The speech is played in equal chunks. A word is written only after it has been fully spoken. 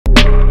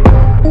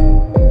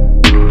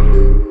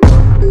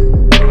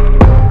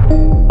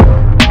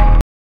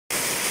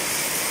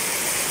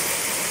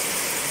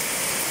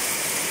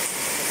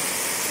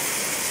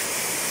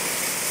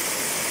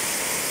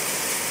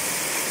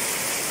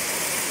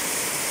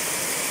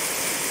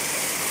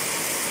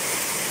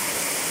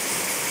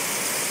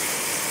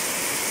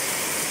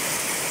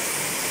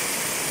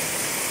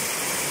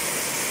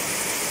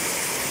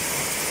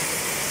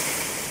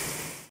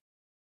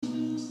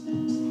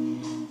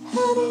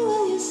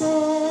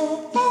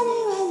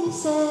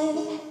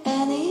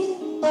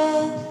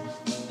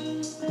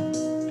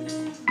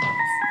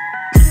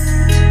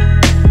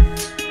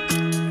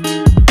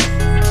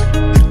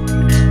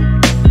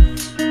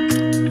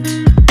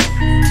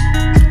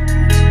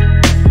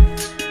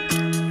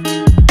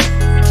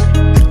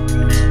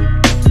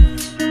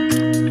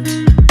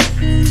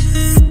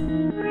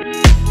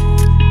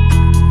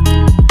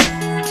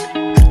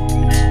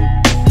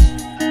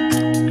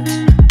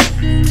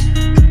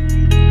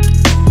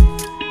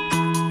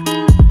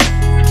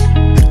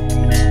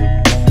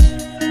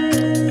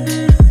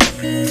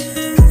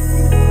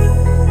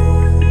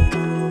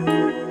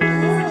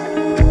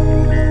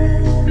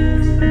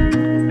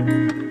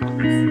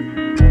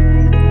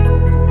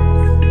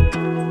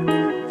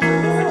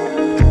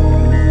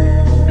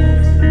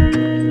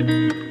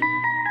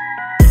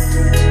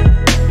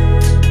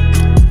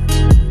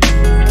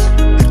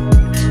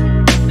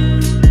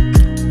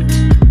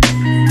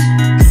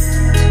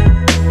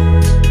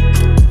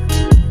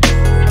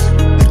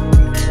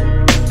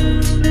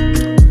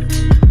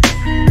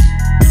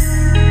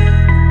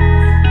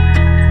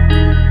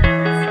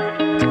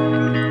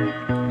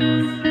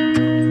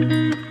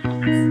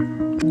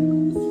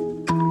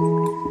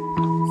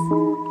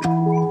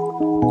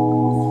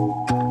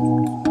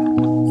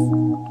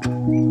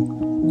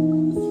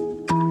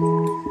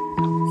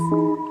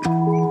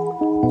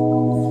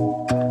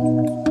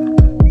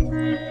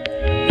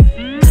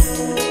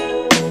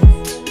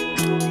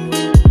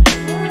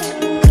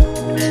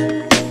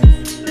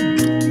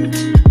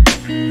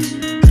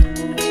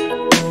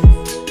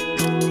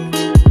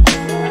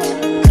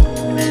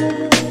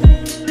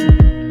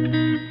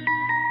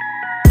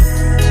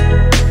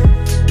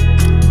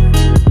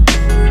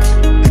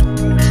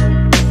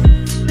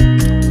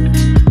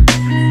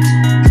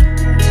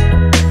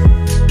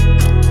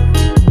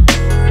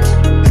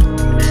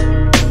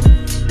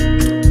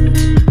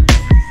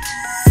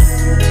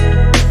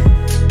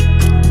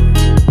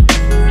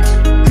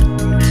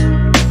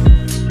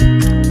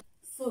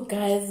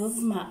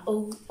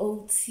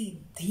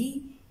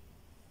OTD.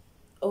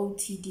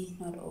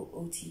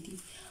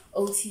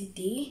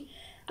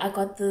 I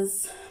got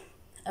this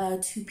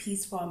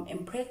two-piece from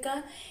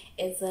Impreka.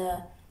 It's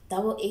a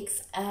double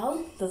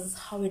XL. This is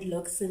how it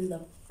looks in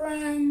the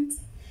front,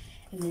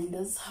 and then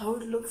this is how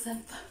it looks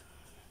at the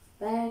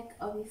back,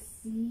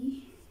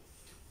 obviously.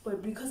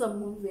 But because I'm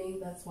moving,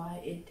 that's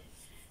why it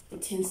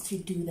tends to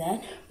do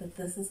that. But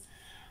this is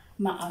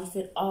my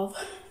outfit of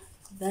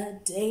the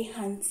day,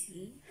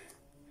 hunty.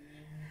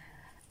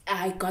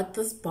 I got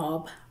this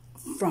bob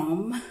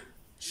from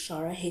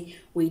Shara Hair.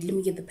 Wait, let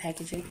me get the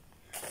packaging.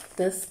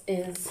 This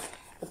is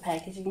the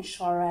packaging.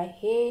 Shara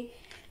Hair,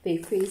 their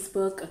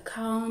Facebook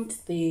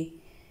account, their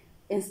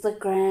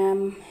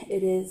Instagram.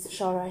 It is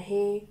Shara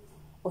Hair,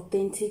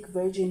 authentic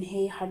virgin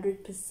hair,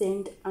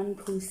 100%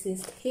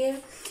 unprocessed hair.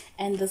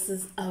 And this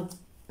is a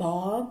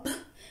bob,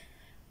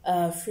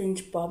 a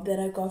French bob that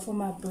I got for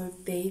my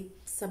birthday.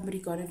 Somebody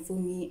got it for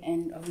me,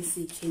 and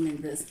obviously it came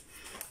in this.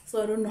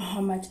 So I don't know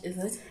how much is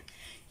it.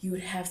 You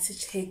would have to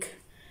check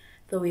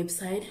the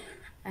website.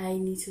 I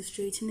need to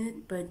straighten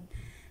it, but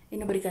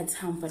ain't nobody got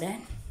time for that.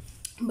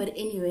 But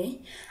anyway,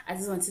 I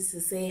just wanted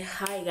to say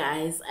hi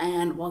guys,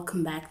 and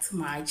welcome back to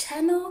my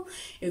channel.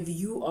 If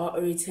you are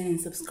a returning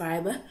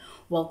subscriber,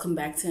 welcome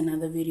back to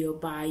another video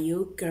by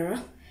your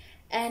girl.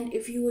 And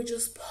if you were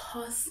just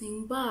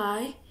passing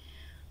by,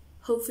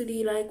 hopefully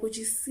you like what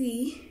you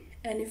see,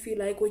 and if you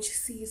like what you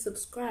see,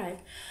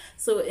 subscribe.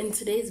 So in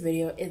today's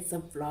video, it's a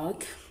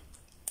vlog.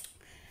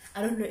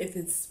 I don't know if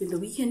it's been the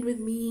weekend with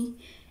me,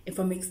 if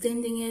I'm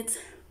extending it,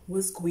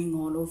 what's going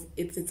on, or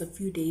if it's a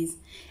few days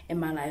in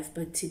my life.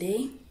 But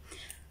today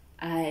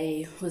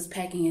I was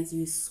packing, as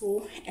you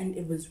saw, and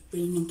it was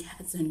raining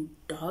cats and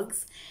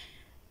dogs,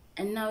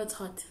 and now it's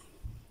hot.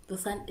 The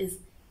sun is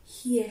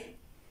here,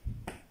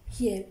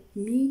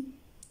 me,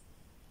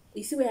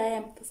 you see where I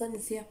am, the sun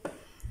is here.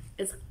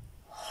 It's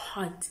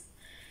hot.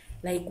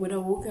 Like when I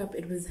woke up,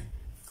 it was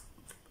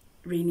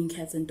raining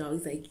cats and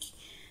dogs. Like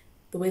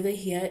the weather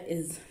here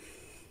is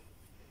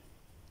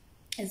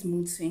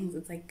mood swings.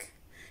 It's like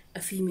a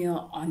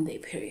female on their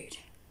period,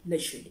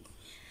 literally.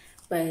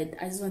 But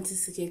I just wanted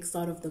to kick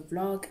start of the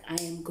vlog. I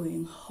am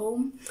going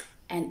home,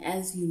 and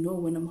as you know,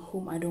 when I'm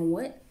home, I don't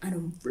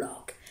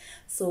vlog.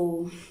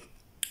 So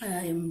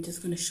I am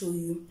just gonna show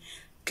you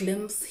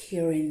glimpse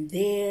here and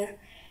there.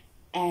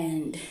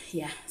 And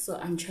yeah, so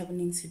I'm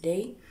traveling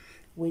today,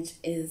 which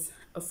is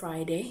a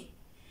Friday.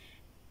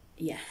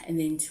 Yeah, and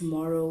then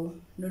tomorrow,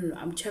 no,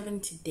 I'm traveling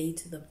today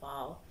to the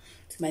Val,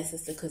 to my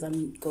sister, because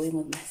I'm going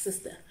with my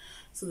sister.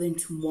 So then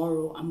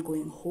tomorrow I'm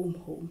going home,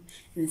 and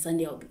then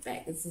Sunday I'll be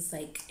back. It's just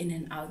like in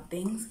and out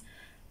things.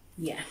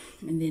 Yeah,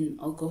 and then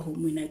I'll go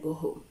home when I go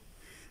home.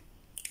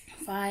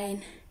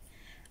 Fine.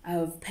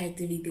 I've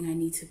packed everything I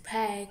need to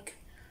pack.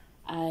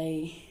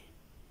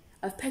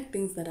 I've packed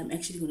things that I'm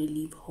actually going to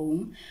leave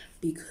home,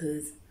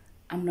 because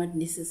I don't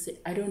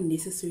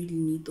necessarily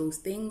need those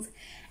things,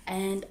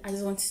 and I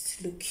just wanted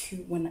to look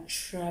cute when I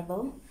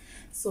travel.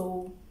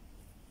 So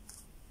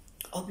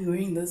I'll be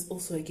wearing this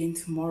also again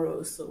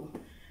tomorrow. So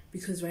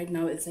because right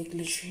now it's like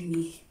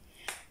literally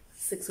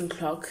 6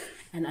 o'clock,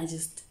 and I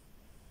just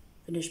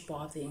finished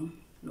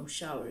bathing, no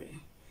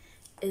showering.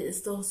 It is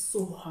still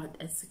so hot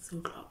at 6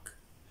 o'clock,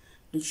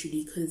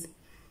 literally, because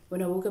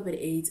when I woke up at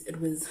 8,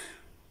 it was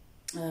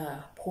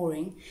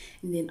pouring,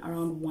 and then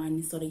around 1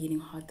 it started getting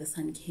hot. The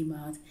sun came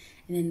out,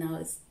 and then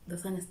now the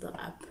sun is still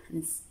up,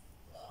 and it's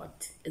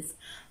hot. It's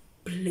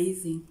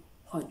blazing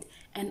hot,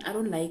 and I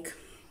don't like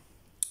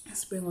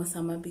spring or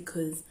summer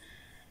because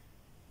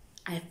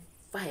I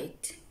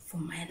fight for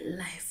my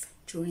life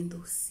during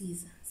those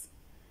seasons.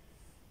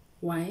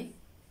 Why?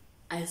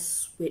 I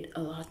sweat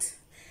a lot,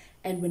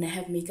 and when I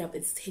have makeup,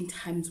 it's 10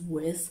 times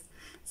worse.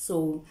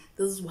 So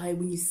this is why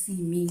when you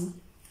see me,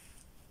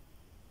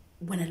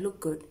 when I look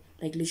good,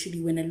 like literally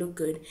when I look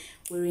good,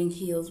 wearing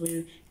heels,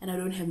 and I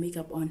don't have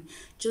makeup on,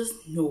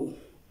 just know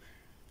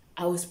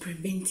I was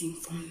preventing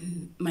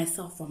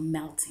myself from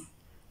melting,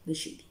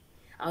 literally.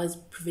 I was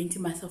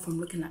preventing myself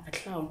from looking like a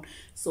clown.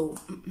 So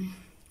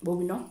what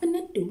we're not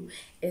gonna do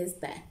is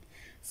that.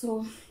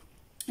 So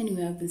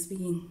anyway, I've been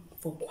speaking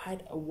for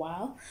quite a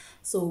while,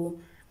 so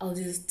I'll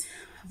just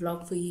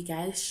vlog for you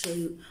guys, show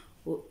you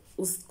what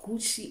was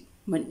Gucci,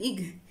 my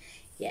nigga.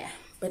 Yeah,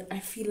 but I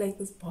feel like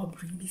this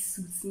bob really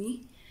suits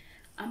me.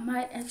 I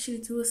might actually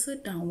do a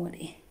sit down with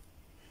it.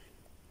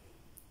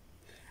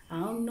 I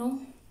don't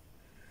know.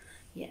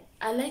 Yeah,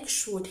 I like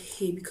short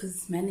hair because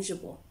it's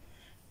manageable.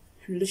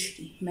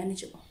 Literally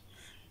manageable.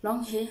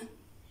 Long hair,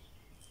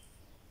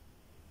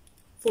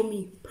 for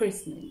me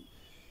personally,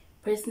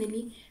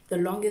 the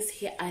longest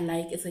hair I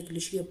like is like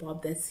literally a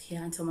bob that's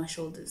here until my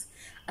shoulders.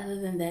 Other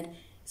than that,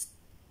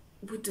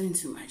 we're doing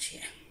too much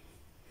here.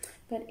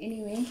 But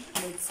anyway,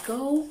 let's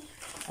go.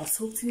 I'll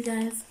talk to you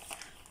guys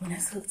when I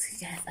talk to you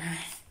guys.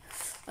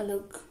 I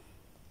look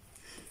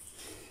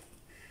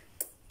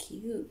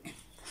cute.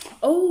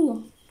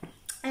 Oh,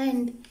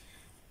 and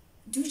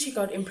do check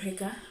out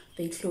Impreka,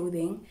 their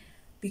clothing,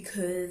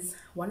 because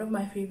one of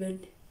my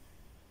favorite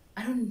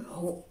I don't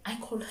know, I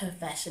call her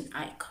fashion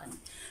icon.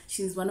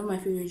 She's one of my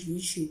favorite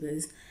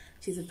YouTubers.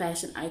 She's a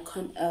fashion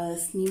icon.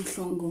 Sneem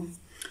Shongo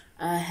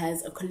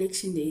has a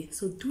collection there,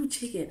 so do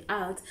check it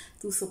out.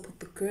 Do support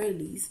the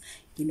girlies,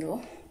 you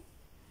know.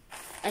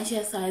 And she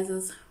has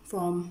sizes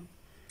from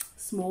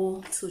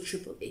small to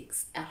triple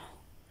XL.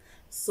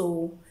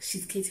 So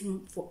she's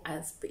catering for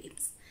us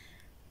babes.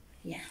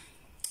 Yeah.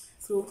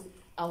 So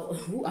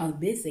I'll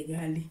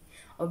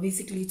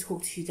basically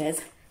talk to you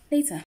guys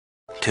later.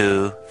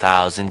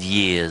 2,000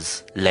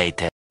 years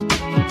later.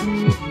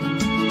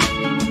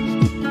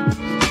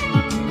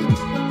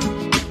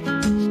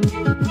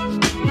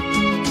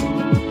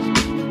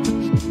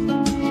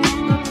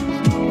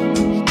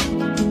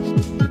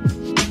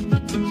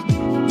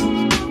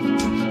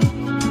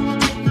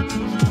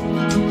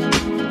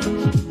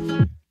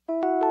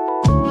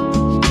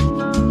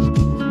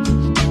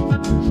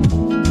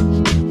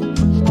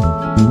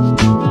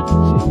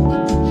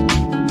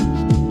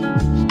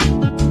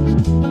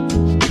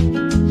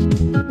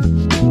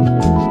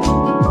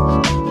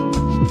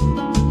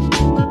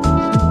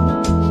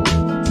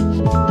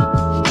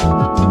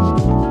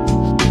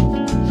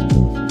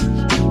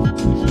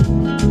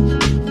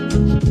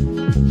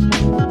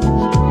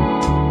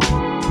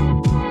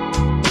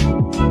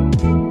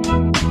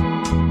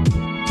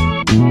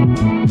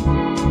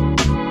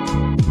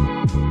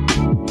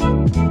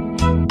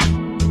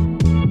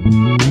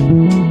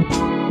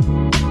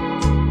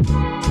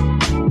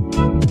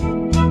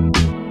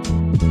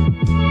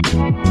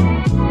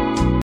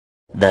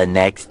 The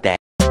next day.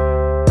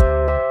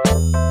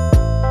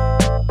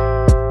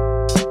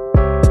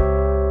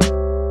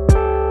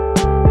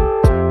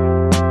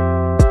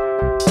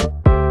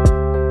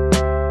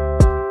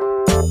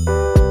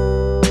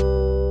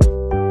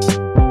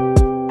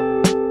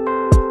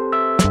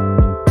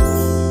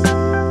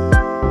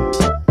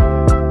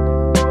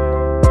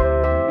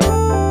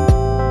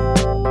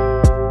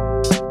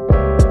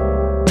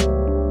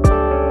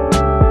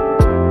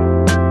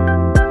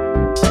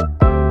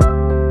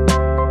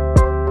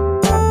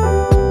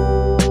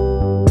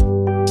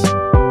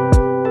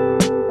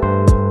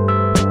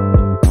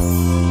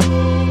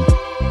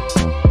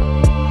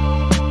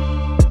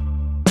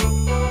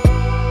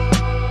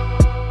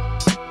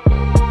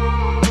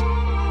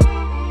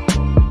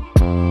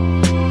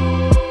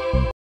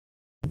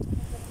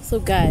 So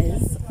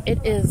guys,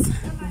 it is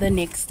the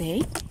next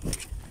day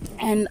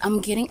and I'm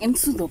getting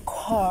into the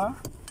car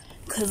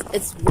because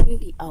it's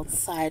windy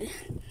outside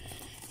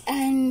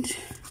and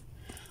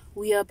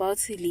we are about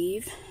to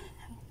leave.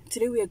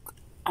 Today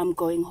I'm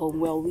going home.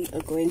 Well, we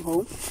are going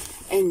home,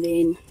 and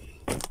then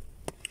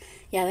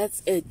yeah,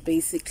 that's it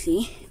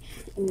basically.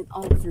 And then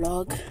I'll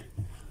vlog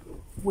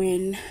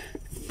when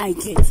I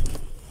get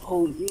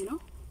home, you know.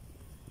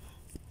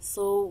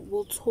 So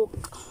we'll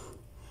talk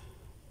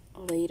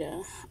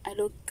later. I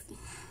look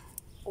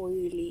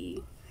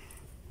oily.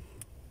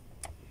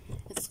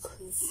 It's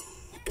because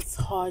it's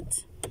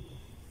hot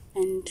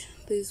and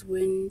there's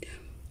wind,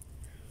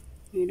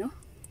 you know.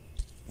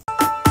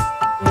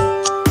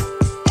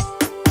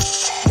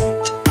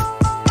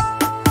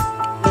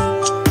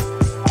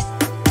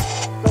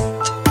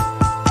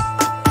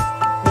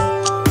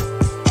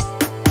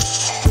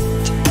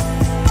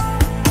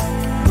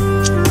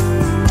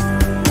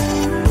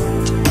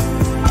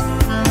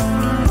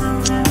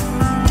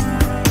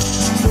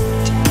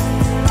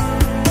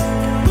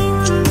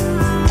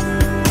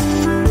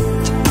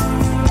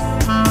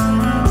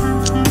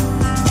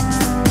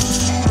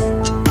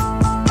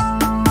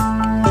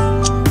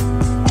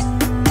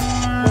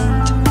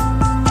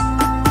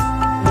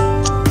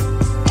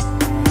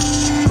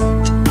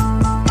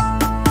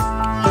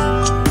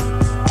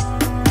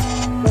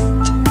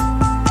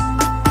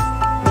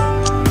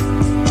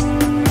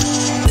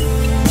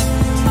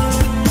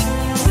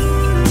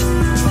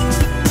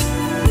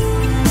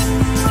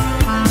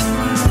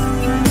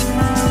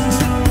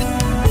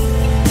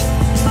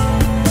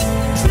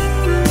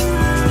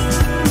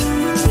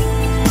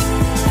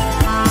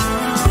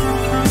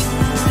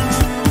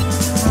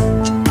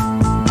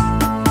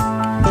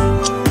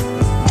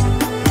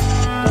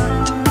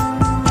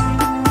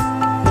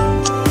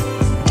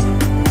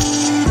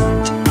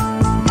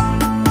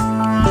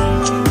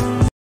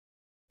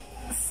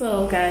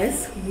 So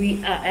guys,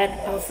 we are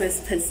at our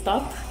first pit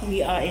stop.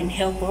 We are in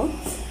Hillbrook,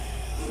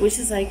 which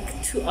is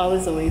like 2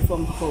 hours away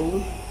from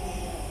home.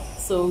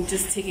 So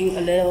just taking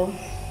a little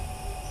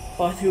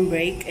bathroom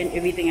break and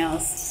everything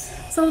else.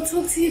 So I'll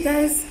talk to you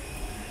guys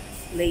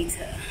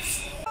later.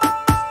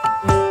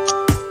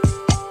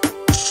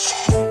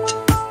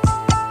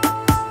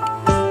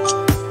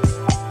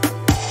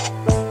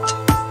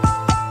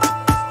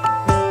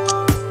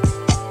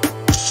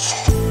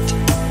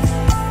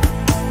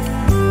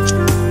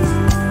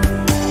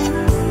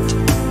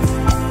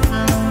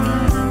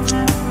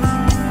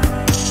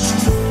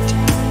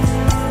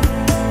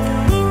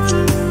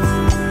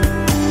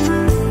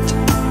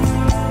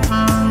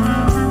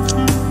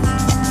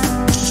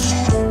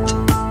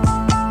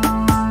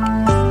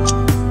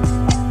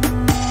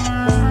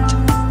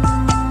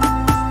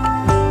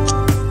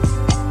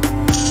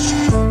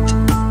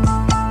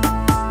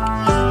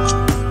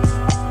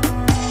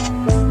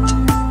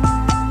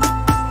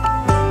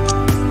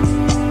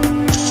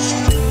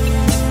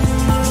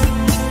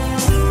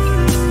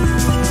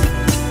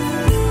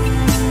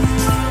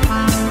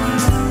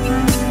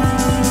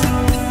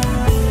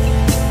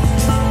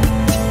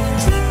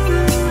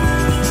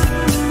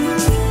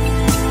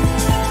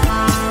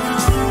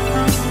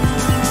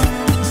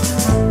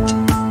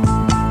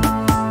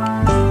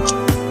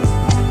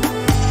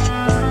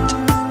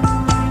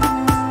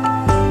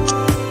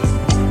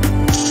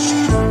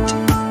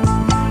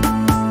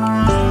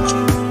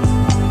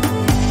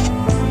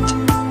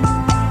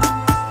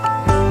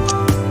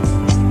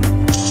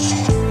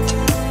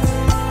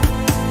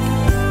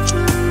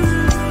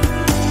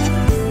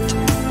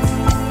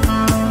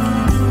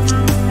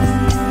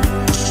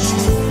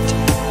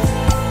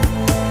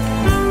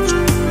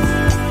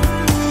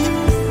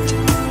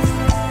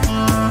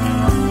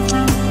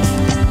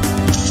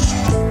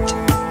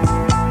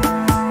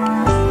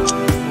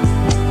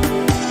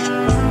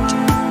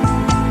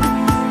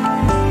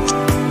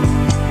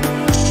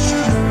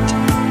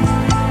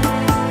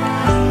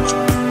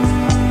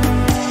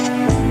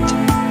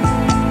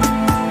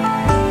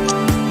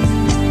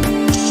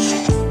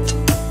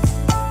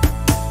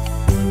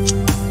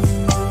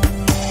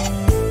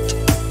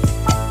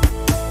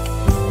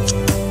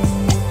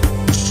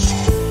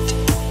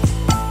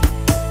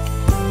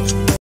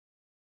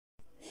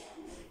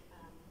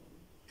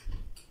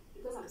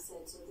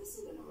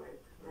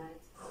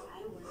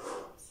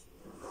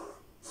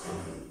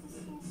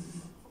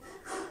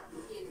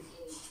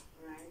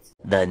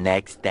 The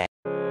next day.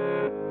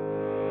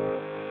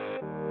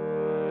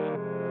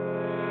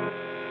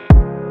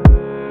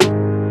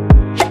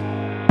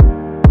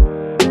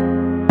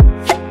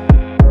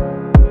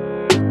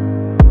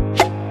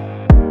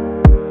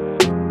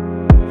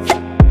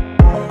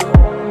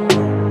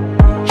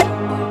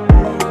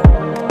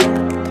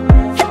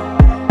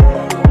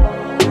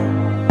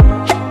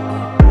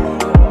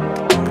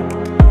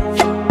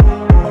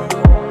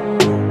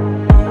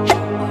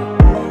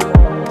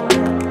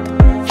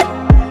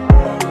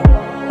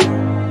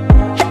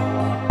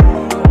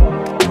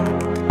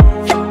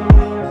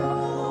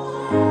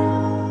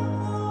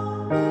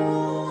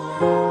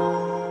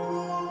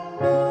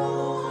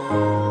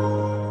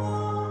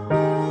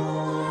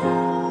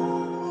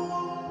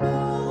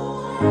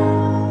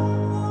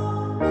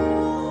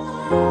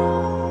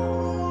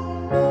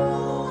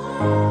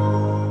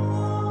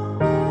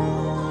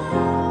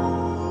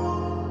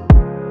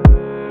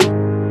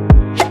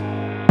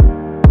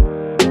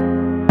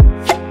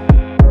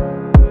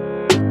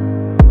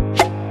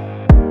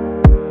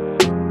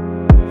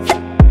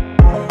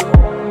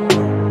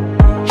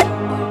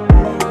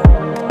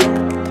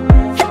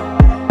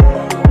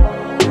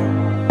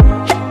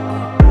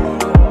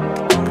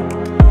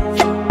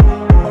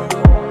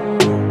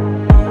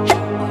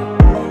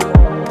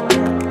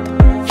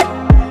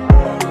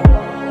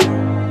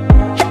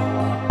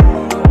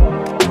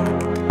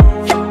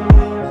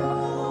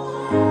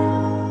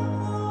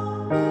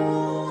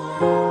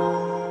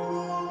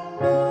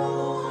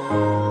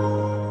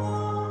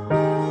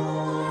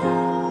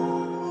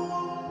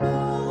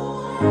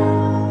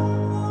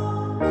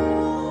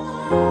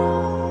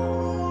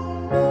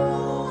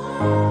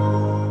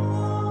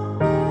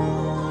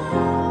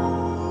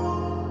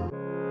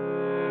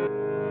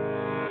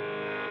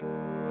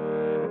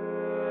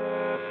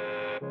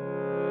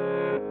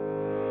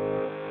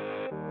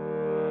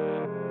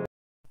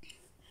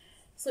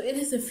 So it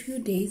is a few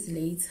days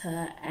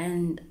later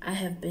and I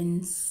have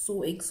been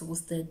so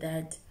exhausted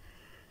that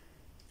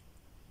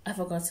I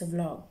forgot to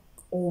vlog.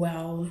 Oh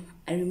well,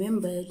 I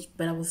remembered,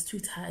 but I was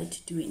too tired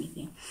to do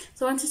anything.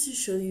 So I wanted to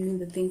show you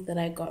the things that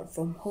I got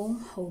from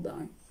home. Hold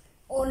on.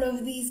 All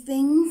of these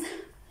things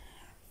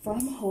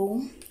from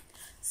home.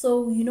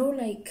 So you know,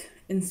 like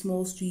in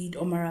Small Street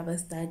or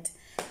Marabas, that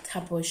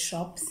type of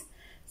shops.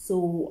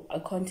 So I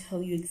can't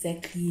tell you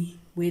exactly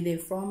where they're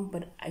from,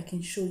 but I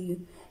can show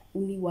you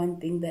only one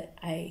thing that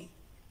I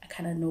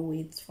kind of know where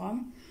it's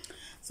from.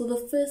 So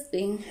the first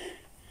thing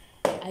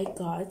I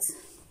got,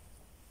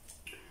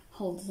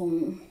 hold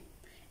on,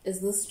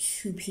 is this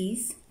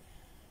two-piece.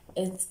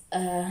 It's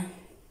a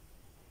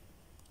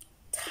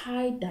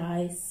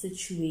tie-dye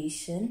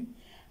situation,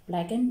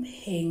 black and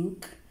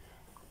pink,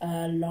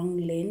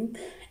 long length,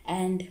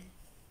 and it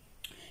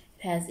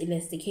has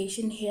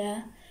elastication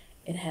here,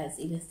 it has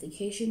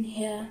elastication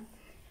here.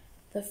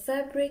 The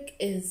fabric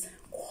is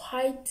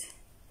quite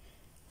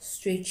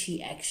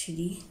stretchy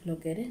actually.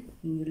 Look at it.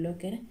 When you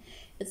look at it,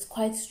 it's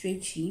quite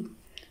stretchy,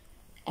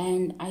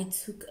 and I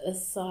took a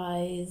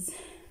size,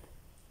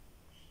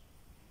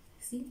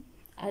 see,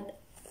 I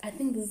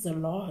think this is a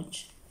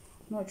large,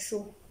 not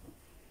sure.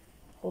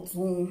 Hold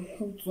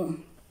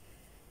on.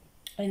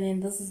 And then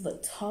this is the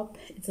top.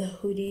 It's a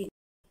hoodie.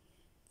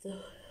 It's a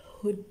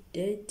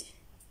hooded,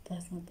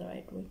 that's not the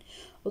right word.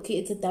 Okay,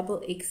 it's a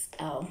double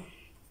XL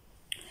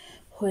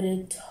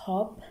hooded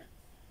top.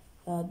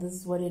 This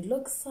is what it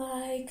looks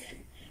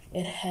like.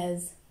 It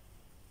has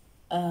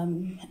a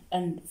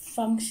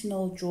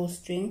functional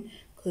drawstring,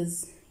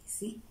 because you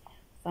see,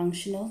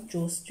 functional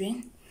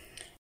drawstring.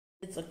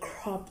 It's a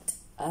cropped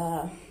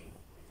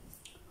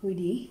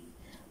hoodie.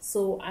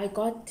 So I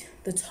got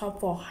the top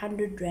for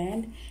 100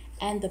 rand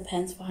and the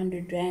pants for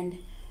 100 rand.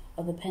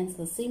 Are the pants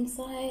the same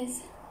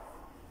size?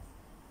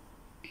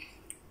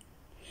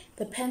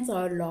 The pants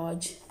are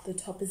large. The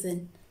top is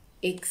an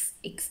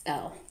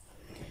XXL.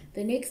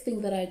 The next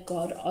thing that I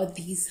got are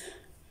these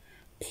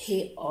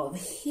pair of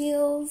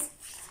heels.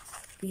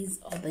 These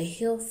are the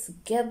heels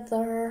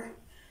together.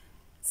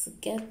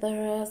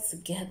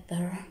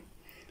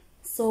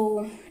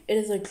 So it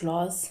is a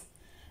glass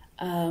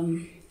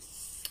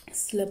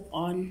slip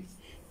on.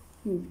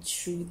 Let me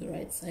show you the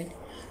right side.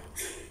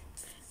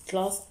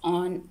 Glass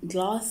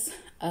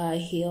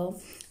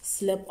heel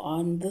slip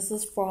on. This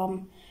is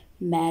from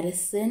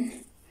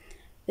Madison.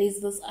 There's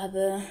this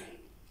other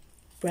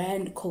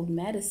brand called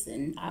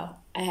Madison. I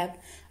have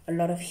a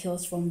lot of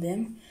heels from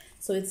them.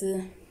 So it's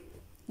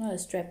not a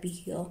strappy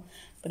heel,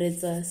 but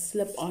it's a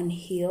slip-on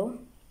heel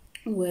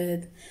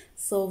with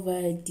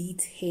silver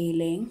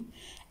detailing,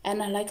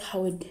 and I like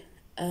how it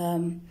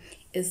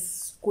is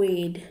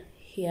squared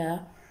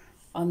here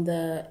on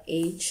the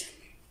edge.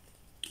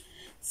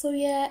 So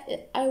yeah,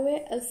 I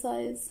wear a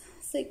size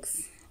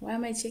 6. Why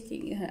am I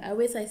checking? I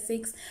wear size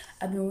 6.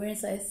 I've been wearing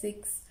size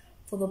 6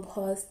 for the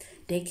past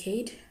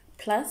decade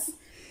plus.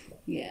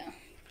 Yeah.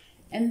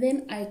 And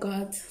then I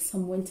got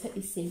some winter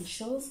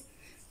essentials.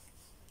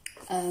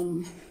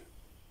 I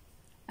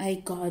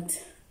got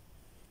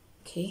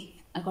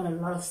a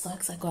lot of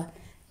socks. I got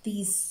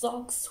these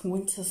socks,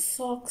 winter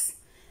socks.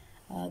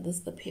 This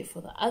is the pair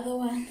for the other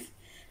one.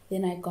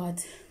 Then I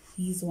got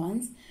these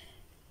ones.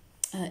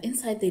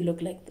 Inside they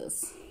look like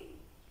this.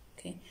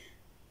 Okay,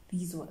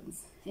 these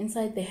ones.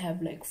 Inside they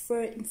have like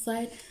fur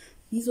inside.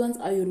 These ones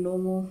are your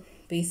normal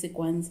basic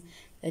ones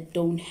that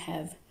don't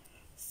have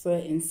fur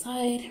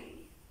inside.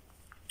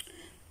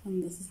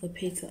 This is the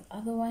pair to the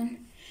other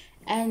one.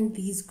 And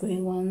these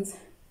gray ones.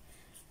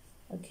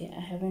 Okay, I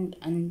haven't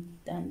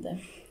undone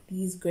them.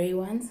 These gray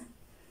ones.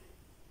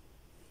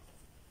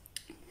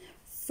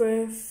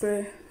 Fur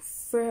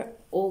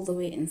all the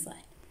way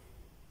inside.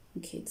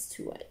 Okay, it's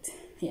too white.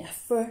 Yeah,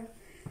 fur.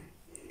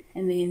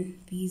 And then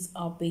these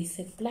are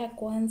basic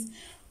black ones,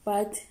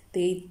 but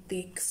they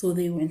thick, so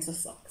they winter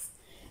socks.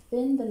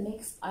 Then the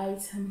next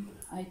item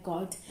I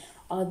got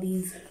are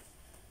these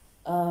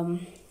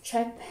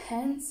track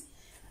pants.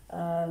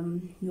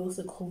 You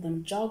also call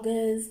them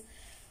joggers.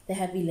 They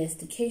have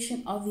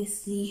elastication,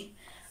 obviously,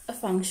 a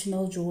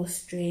functional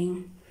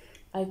drawstring.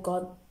 I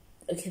got,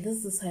 okay, this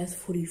is a size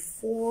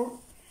 44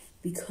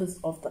 because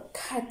of the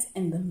cut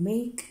and the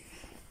make.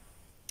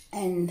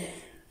 And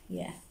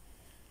yeah,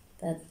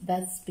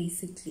 that's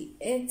basically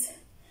it.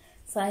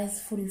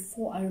 Size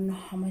 44, I don't know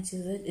how much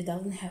is it. It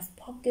doesn't have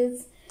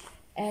pockets,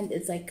 and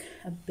it's like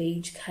a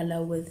beige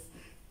color with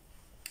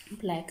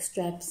black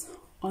straps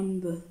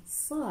on the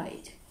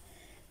side.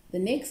 The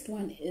next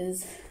one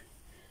is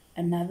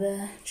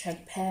another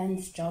track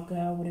pants,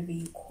 jogger, whatever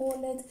you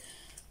call it.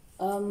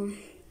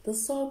 The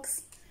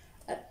socks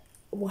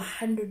were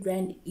 100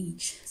 Rand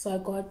each. So I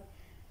got,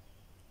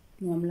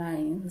 no, I'm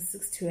lying, it was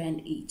 60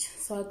 Rand each.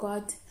 So I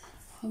got,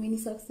 how many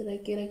socks did I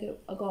get?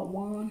 I got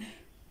 1,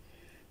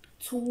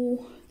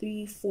 2,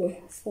 3,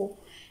 4.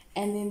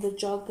 And then the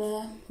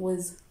jogger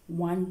was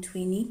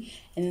 120,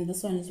 and then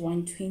this one is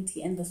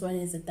 120, and this one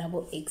is a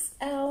double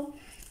XL,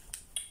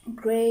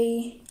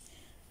 gray,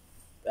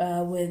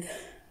 with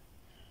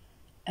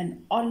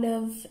an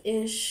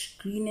olive-ish,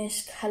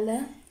 greenish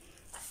color,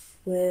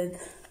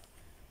 with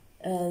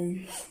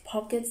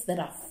pockets that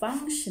are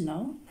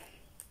functional.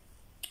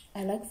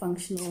 I like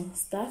functional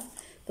stuff.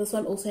 This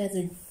one also has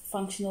a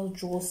functional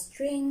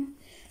drawstring,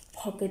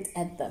 pocket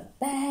at the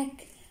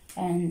back,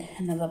 and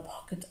another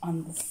pocket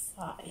on the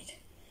side.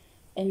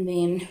 And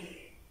then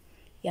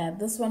yeah,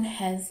 this one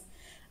has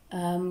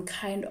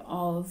kind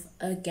of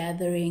a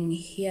gathering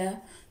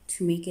here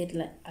to make it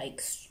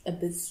like a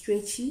bit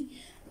stretchy.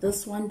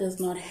 This one does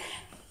not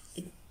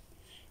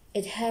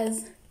it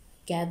has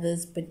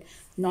gathers, but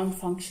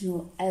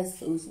non-functional as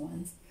those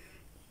ones.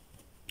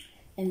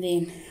 And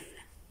then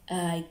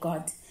I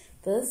got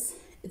this.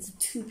 It's a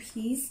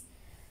 2-piece.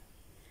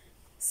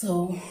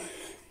 So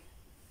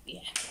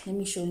yeah, let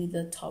me show you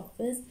the top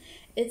first.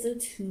 It's a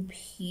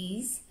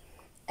 2-piece,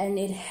 and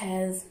it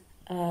has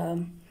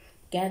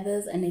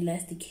gathers and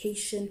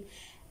elastication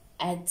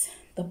at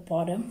the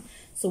bottom.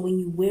 So when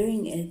you're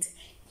wearing it,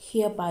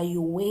 here by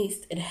your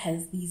waist, it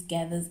has these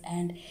gathers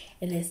and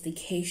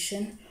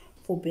elastication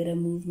for better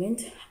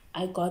movement.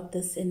 I got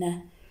this in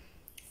a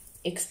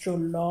extra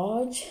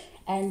large,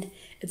 and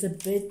it's a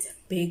bit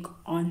big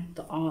on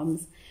the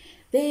arms.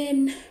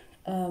 Then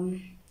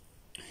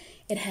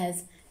it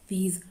has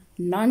these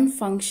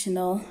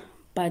non-functional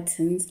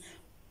buttons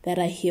that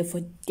are here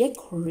for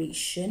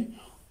decoration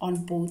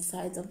on both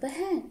sides of the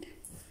hand.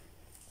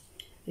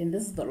 Then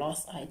this is the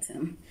last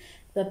item,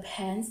 the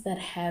pants that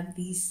have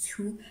these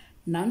 2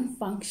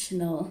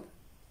 non-functional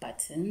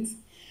buttons,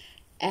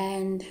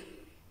 and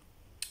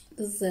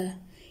this is a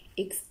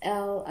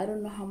XL. I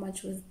don't know how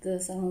much was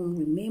this, I don't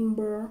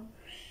remember.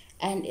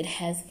 And it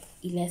has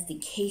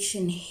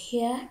elastication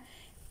here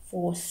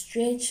for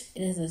stretch.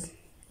 It's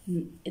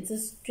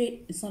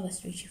not a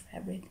stretchy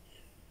fabric.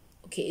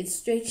 Okay, it's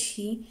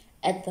stretchy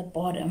at the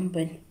bottom,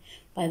 but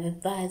by the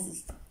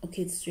thighs,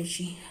 okay, it's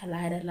stretchy. I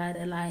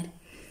lied.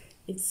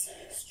 It's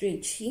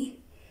stretchy.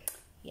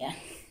 Yeah.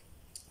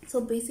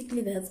 So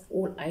basically that's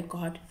all I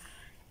got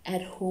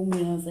at home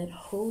when I was at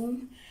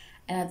home.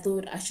 And I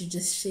thought I should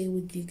just share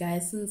with you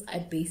guys, since I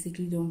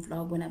basically don't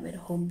vlog when I'm at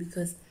home,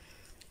 because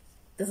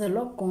there's a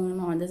lot going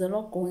on. There's a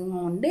lot going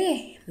on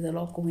there. There's a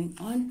lot going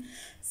on.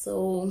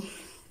 So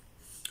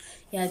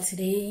yeah,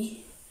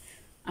 today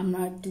I'm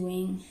not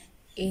doing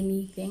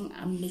anything.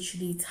 I'm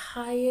literally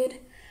tired.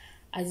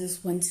 I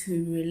just want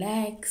to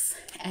relax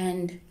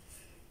and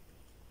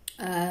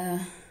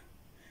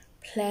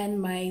plan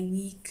my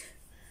week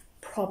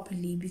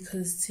properly,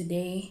 because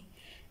today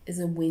is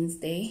a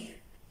Wednesday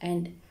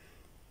and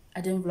I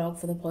didn't vlog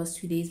for the past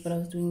 2 days, but I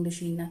was doing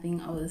literally nothing.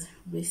 I was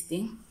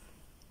resting.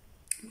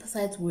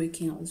 Besides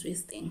working, I was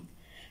resting.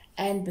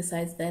 And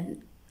besides that,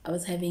 I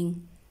was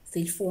having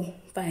stage 4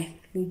 by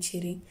load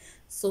shedding.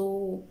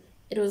 So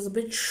it was a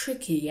bit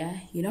tricky, yeah,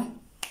 you know.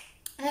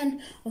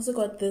 And also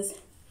got this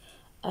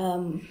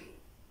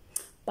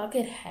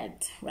bucket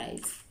hat,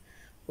 right,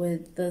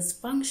 with this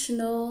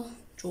functional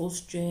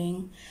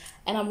drawstring,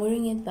 and I'm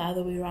wearing it the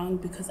other way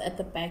around because at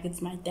the back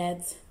it's my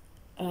dad's,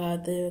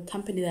 the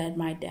company that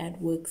my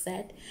dad works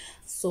at,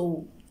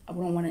 so I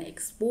don't want to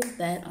expose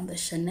that on the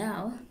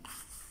Chanel.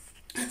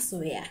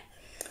 So yeah,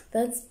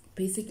 that's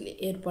basically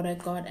it what I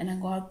got. And I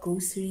got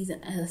groceries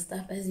and other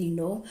stuff. As you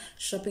know,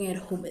 shopping at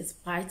home is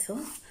vital,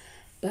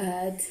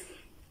 but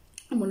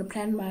I'm gonna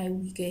plan my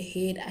week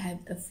ahead. I have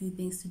a few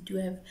things to do.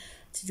 I have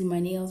to do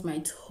my nails, my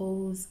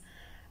toes,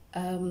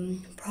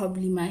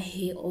 probably my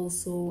hair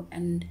also,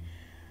 and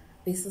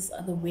there's this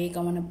other wig I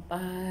want to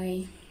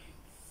buy.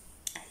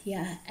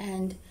 Yeah,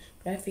 and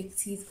graphic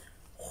tees.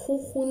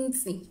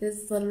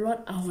 There's a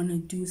lot I want to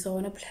do, so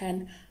I want to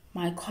plan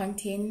my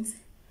content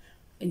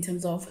in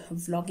terms of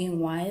vlogging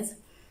wise.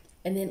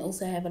 And then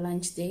also I have a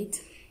lunch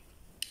date.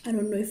 I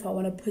don't know if I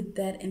want to put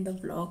that in the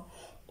vlog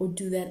or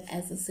do that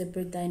as a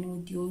separate dining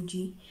with DOG,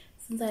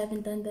 since I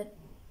haven't done that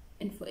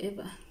in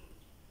forever.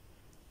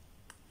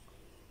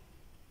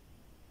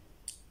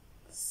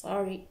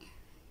 Sorry,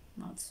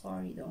 not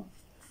sorry though,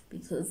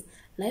 because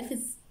life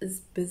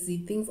is busy.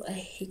 Things are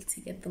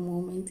hectic at the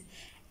moment,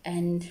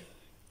 and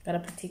gotta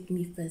protect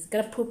me first.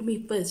 Gotta put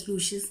me first,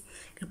 Lucius.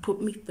 Gotta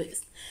put me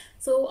first.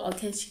 So I'll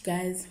catch you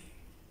guys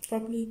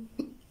probably,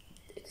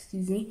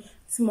 excuse me,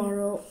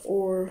 tomorrow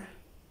or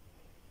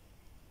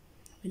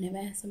whenever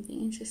I have something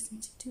interesting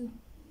to do.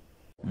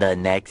 The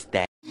next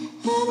day.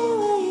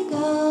 Anywhere you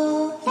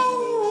go,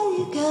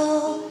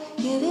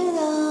 you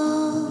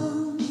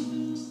belong.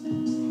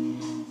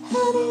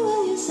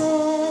 Anywhere you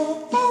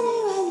say,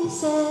 anywhere.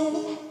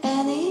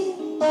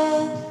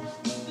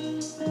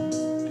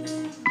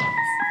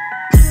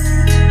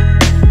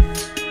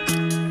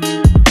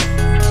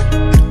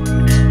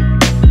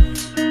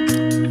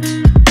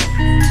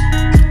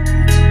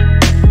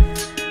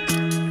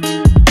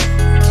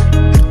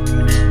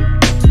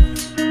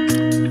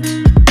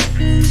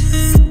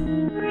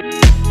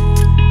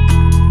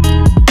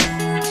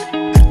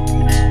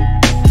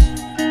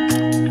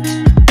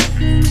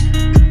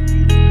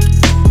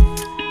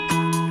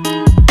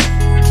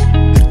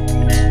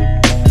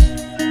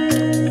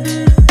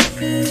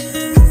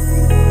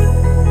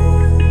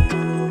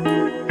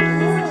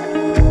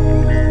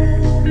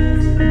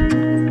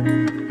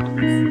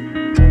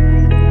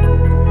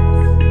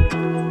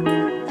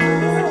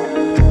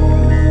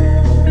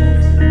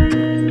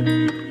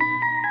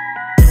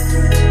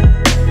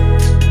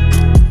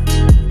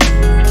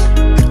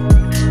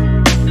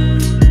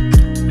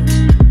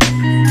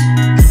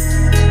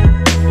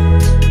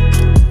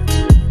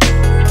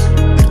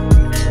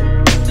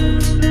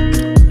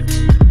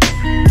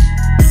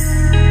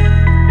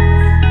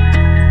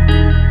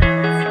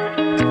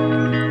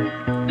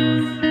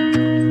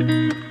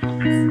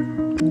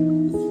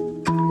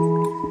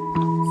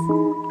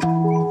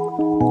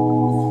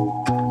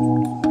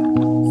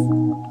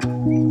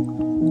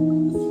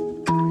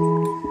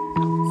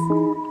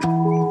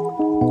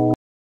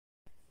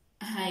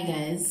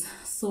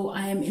 So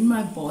I am in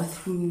my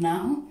bathroom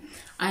now.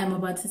 I am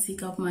about to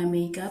take off my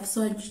makeup,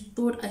 so I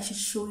thought I should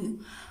show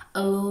you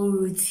a little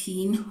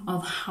routine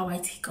of how I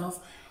take off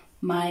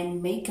my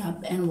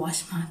makeup and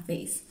wash my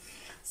face.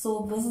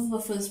 So this is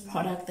the first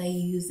product I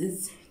use.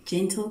 It's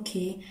Gentle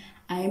Care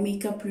Eye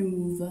Makeup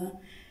Remover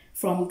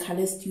from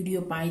Color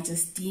Studio by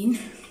Justine.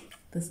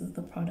 This is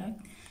the product.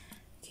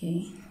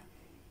 Okay,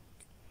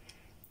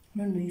 I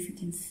don't know if you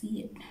can see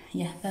it.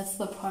 Yeah, that's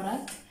the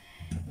product.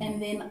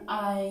 And then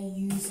I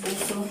use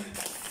also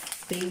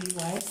baby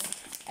wipes.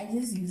 I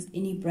just use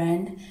any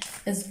brand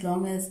as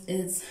long as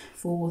it's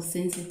for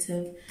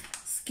sensitive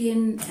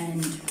skin.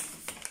 And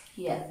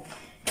yeah,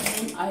 and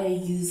then I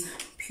use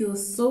pure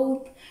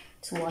soap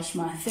to wash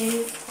my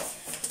face.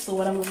 So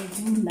what I'm going to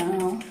do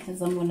now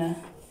is I'm going to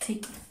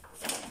take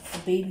a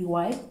baby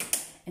wipe,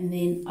 and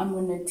then I'm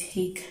going to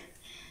take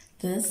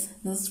this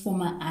is for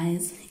my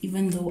eyes,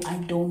 even though I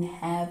don't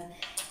have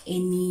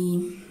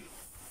any,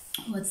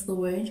 what's the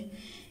word,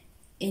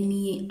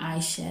 any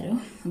eyeshadow.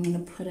 I'm gonna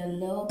put a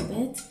little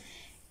bit,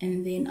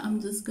 and then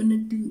I'm just gonna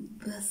do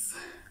this.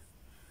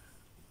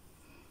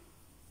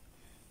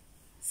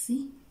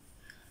 See,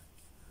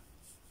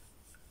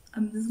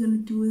 I'm just gonna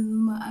do it with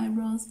my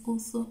eyebrows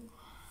also.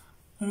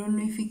 I don't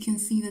know if you can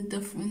see the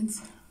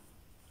difference,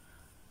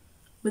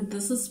 but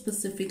this is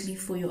specifically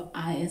for your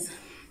eyes.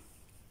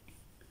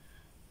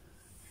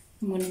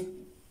 I'm gonna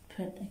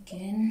put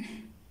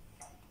again.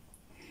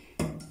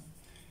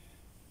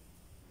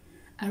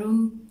 I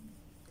don't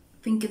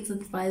think it's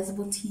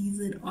advisable to use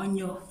it on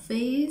your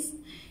face.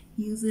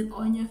 Use it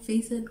on your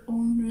face at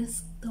own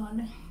risk,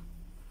 darling.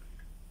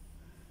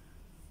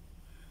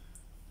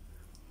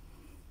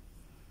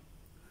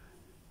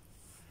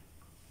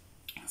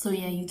 So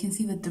yeah, you can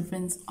see the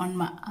difference on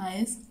my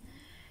eyes.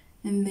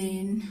 And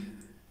then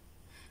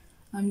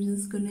I'm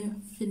just gonna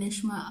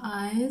finish my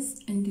eyes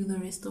and do the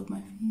rest of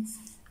my face.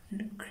 I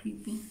look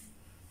creepy.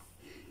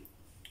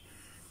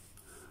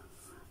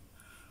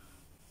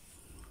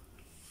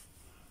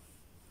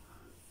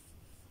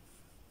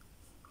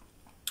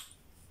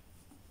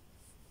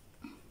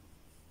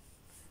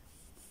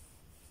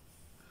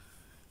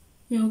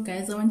 Yo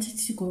guys, I wanted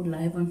to go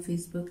live on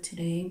Facebook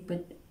today,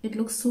 but it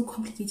looks so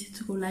complicated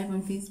to go live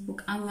on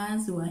Facebook.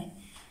 Angazi why.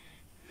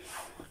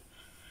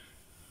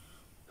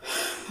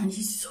 I need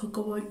to talk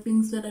about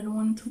things that I don't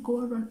want to talk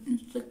about on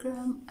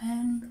Instagram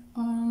and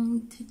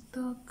on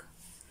TikTok.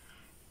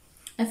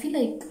 I feel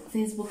like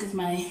Facebook is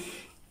my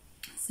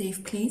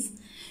safe place,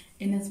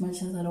 in as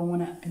much as I don't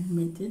want to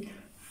admit it.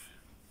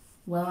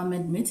 Well, I'm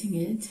admitting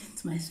it.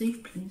 It's my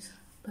safe place,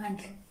 but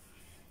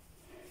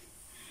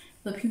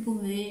the people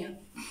there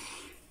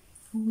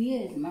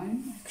weird,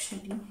 man,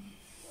 actually.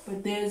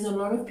 But there's a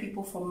lot of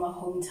people from my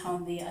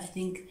hometown there. I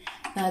think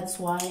that's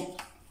why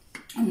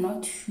I'm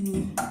not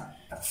too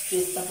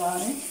stressed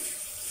about it.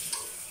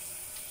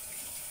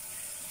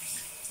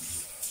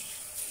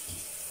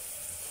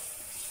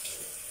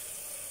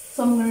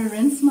 So I'm gonna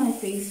rinse my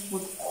face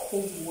with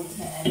cold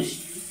water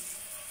actually.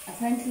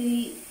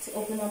 Apparently to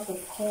open up the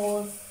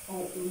pores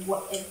or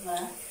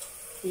whatever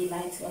they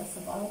lie to us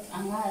about.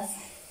 Unless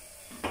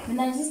when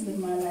I just live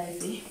my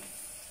life, eh?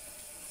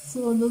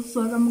 So that's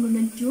what I'm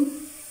gonna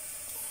do.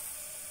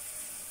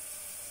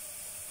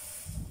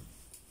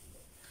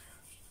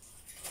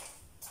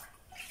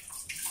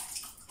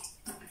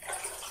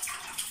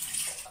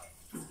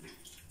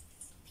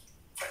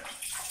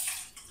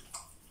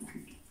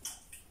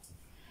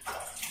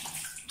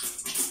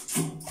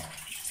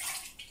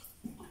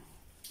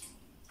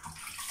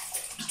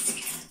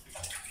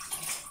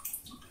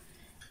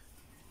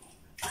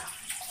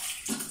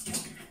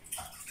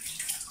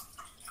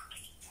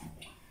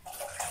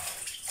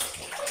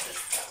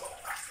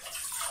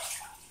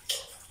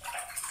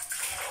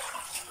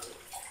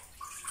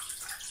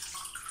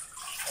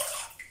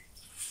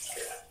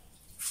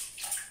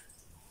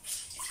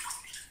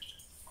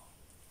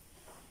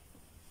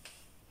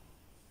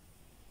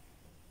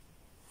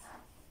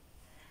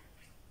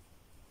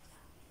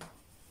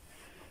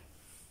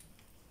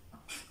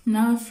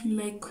 Now I feel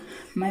like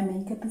my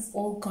makeup is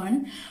all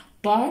gone,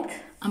 but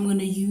I'm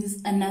gonna use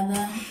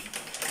another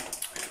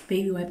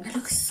baby wipe. I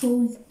look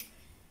so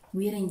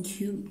weird and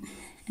cute,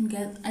 and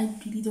guys, I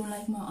really don't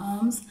like my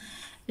arms.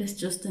 It's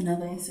just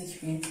another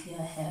insecurity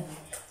I have.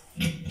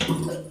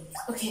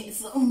 Okay,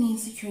 it's the only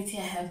insecurity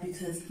I have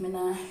because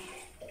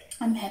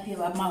I'm happy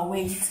about my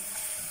weight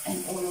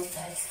and all of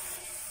that.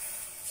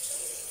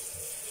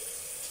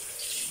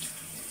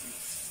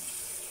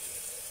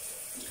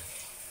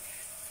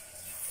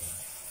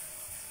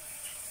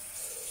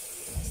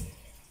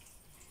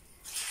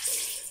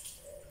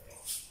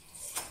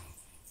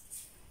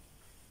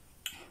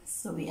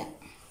 So yeah,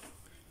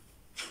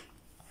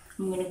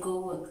 I'm gonna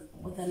go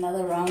with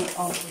another round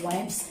of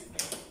wipes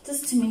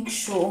just to make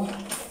sure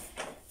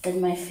that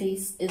my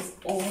face is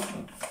all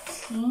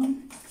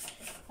clean.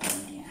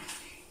 And yeah.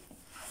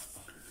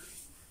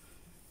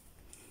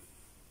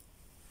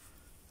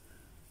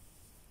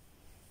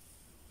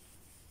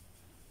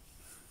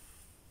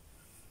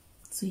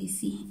 So you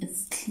see,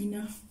 it's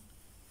cleaner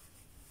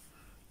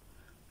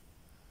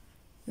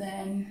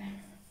than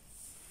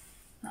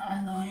the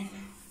eyeliner.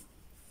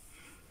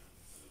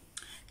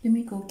 Let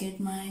me go get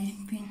my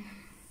thing.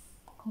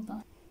 Hold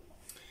on.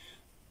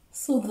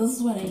 So this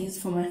is what I use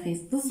for my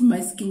face. This is my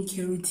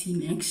skincare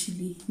routine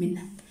actually.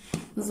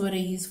 This is what I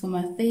use for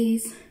my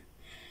face.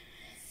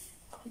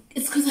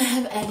 It's because I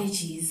have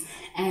allergies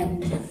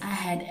and I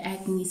had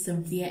acne,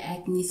 severe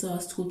acne, so I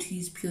was told to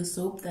use pure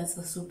soap. That's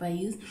the soap I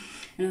use.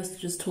 And I was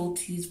just told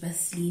to use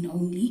Vaseline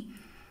only.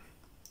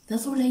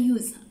 That's all I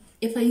use.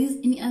 If I use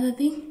any other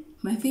thing,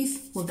 my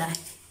face will die.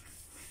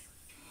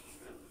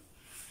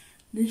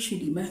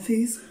 Literally, my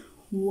face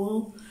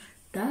will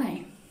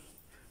die.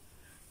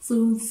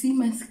 So see,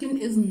 my skin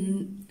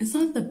it's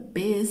not the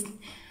best,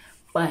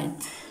 but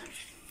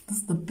this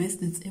is the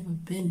best it's ever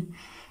been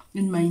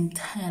in my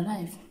entire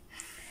life.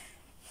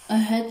 I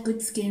had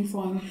good skin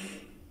from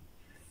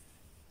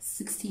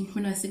 16.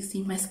 When I was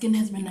 16, my skin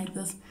has been like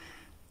this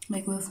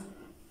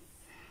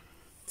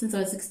since I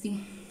was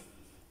 16.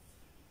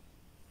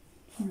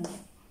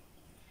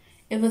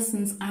 Ever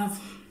since I've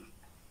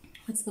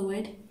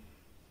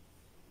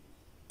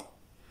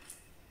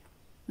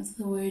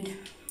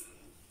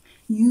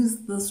use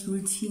this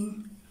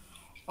routine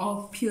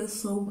of pure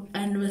soap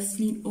and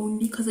Vaseline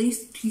only, because I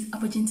used to use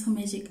Upper Gentle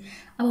Magic,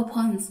 Upper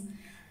Pond's.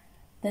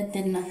 That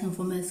did nothing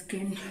for my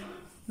skin.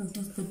 This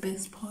was the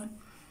best part.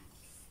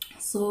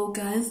 So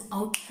guys,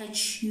 I'll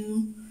catch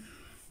you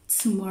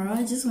tomorrow.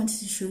 I just wanted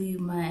to show you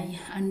my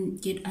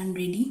get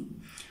unready,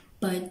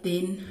 but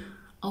then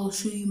I'll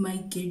show you my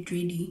get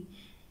ready.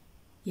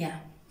 Yeah,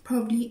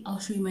 probably I'll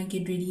show you my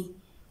get ready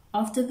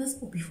after this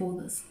or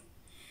before this.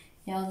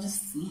 Yeah, I'll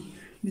just see,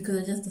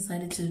 because I just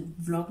decided to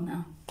vlog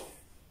now.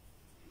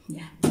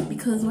 Yeah,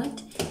 because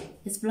what?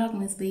 It's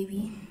Vlogmas,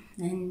 baby,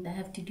 and I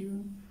have to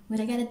do what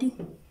I gotta do.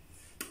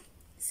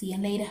 See you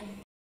later.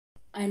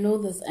 I know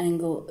this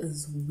angle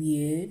is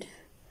weird.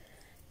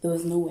 There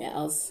was nowhere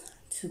else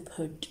to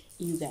put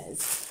you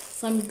guys,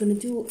 so I'm gonna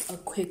do a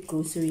quick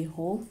grocery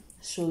haul,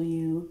 show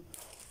you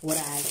what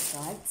I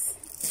got.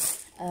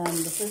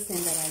 The first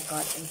thing that I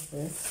got is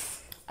this.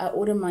 I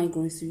order my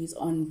groceries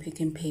on Pick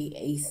and Pay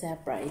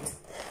ASAP, right?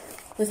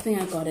 First thing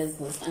I got is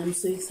this. I'm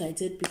so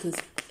excited because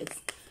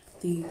it's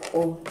the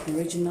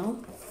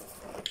original.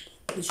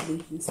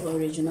 Literally, it's the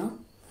original.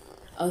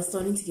 I was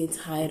starting to get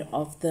tired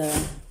of the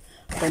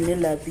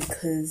vanilla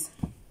because,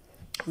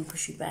 I'll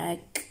push you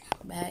back.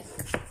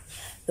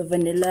 The The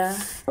vanilla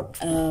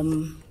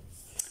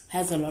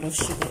has a lot of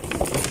sugar in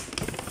it.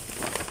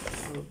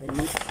 So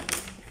vanilla.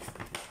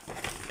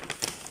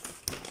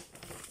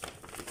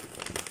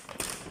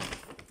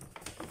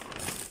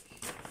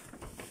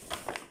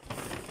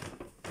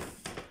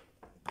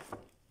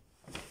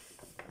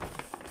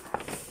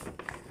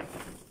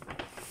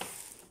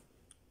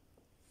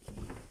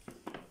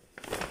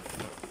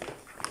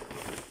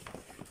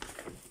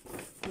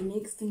 The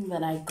next thing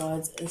that I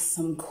got is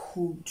some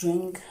cool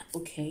drink.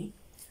 Okay,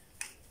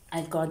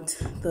 I got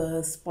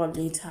the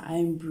Spotlighter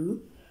Iron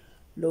Brew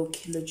low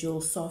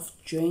kilojoule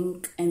soft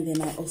drink, and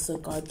then I also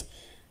got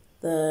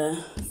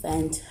the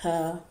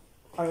Fanta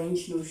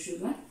orange no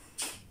sugar.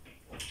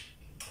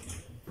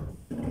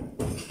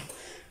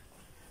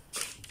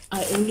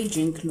 I only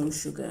drink no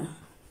sugar.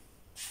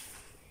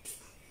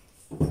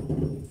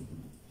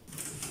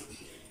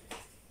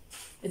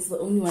 It's the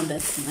only one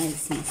that's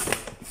nice.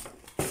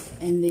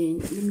 And then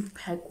let me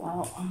pack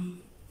while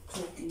I'm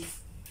talking.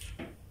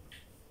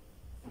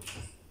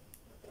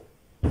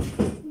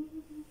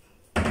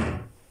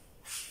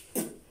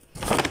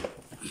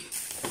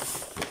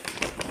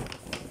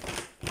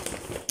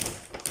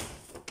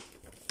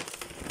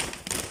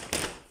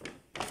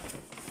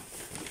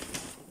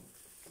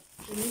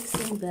 The next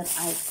thing that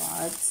I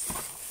got,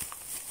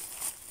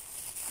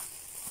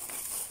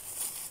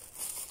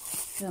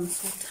 I'm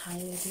so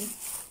tired.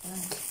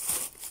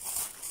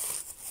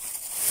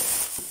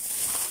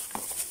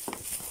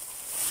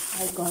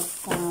 I got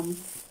some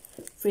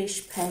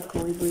fresh pack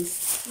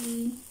rooibos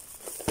tea,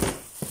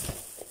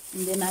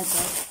 and then I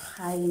got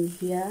pie in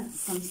here,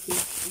 some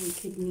steak and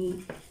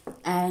kidney,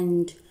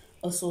 and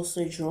a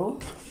sausage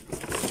roll.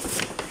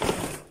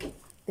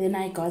 Then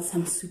I got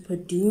some Super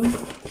Doom.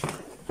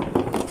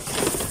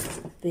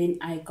 Then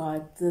I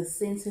got the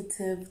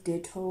Sensitive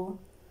Dettol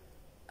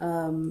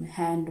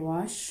hand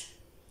wash.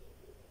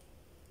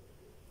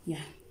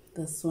 Yeah,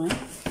 this one.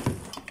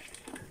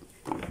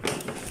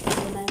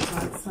 Then I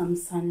got some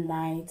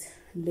Sunlight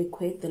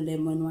liquid, the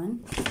lemon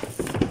one.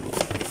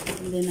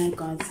 And then I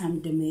got some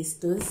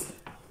Domestos,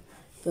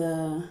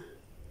 the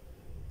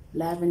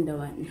lavender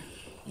one.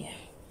 Yeah.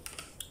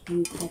 Let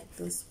me pack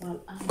this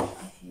while I'm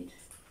ahead.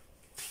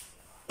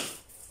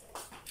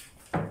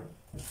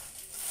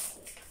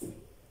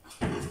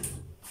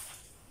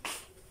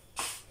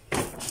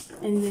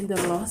 And then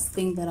the last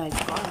thing that I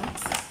got,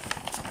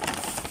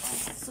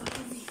 so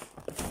heavy,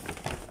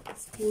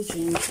 it's cool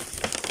drink.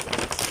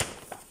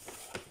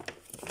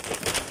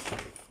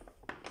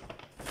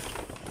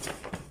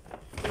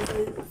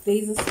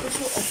 There's a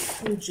special of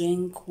cool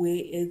drink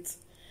where it's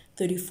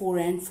 34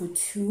 Rand for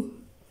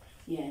 2.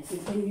 Yeah,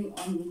 depending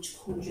on which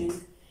cool drink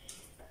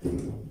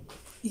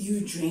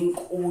you drink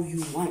or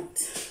you want.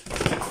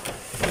 So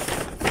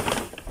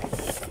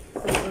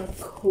a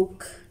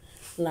Coke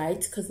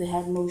Light, because they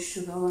have no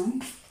sugar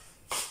one.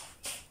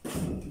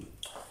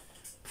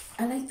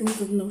 I like things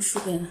with no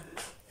sugar,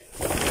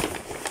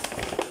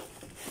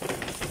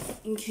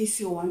 in case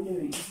you're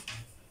wondering.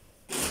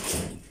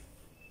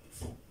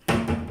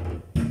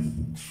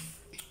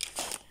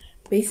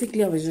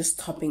 Basically, I was just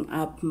topping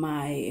up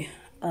my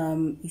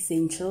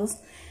essentials,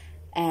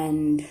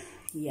 and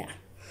yeah,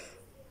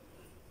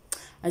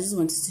 I just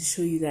wanted to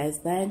show you guys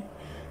that.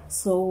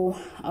 So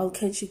I'll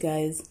catch you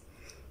guys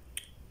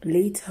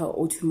later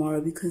or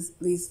tomorrow, because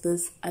there's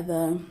this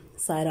other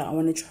cider I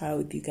want to try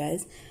with you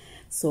guys.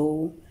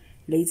 So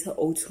later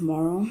or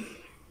tomorrow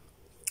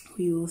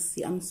we will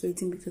see. I'm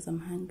sweating because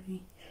I'm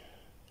hungry.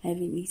 I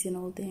haven't eaten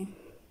all day.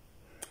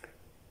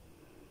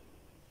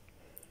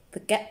 The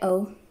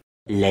ghetto.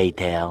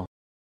 Later.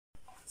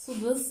 So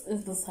this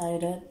is the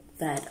cider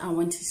that I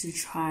wanted to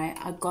try.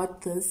 I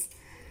got this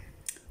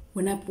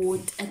when I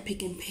bought at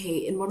Pick n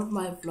Pay. In one of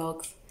my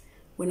vlogs,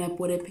 when I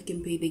bought at Pick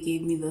n Pay, they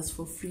gave me this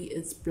for free.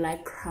 It's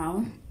Black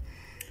Crown.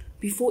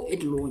 Before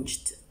it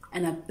launched,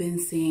 and I've been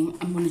saying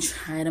I'm gonna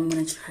try it,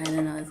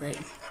 and I was like,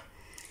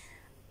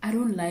 I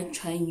don't like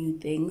trying new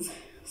things,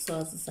 so I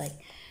was just like,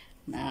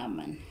 nah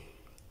man,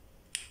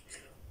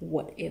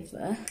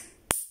 whatever.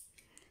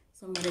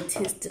 So I'm gonna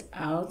test it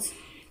out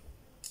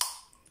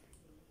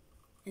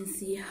and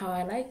see how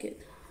I like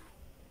it.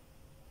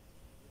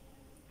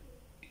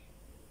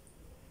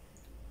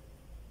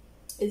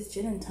 It's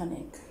gin and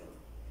tonic,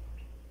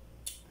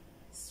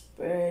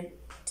 Spirit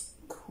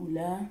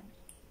Cooler,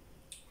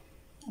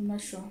 I'm not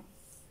sure.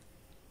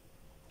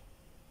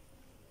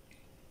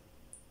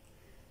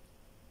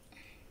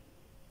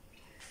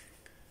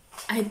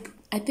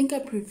 I think I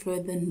prefer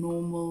the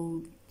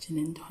normal gin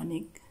and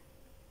tonic.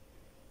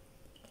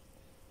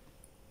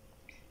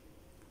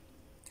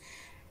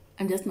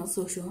 I'm just not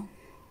so sure.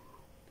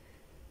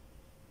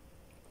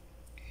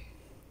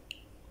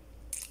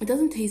 It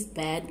doesn't taste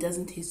bad, it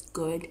doesn't taste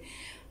good,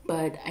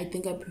 but I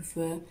think I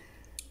prefer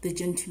the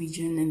gin to be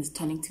gin and the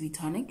tonic to be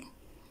tonic,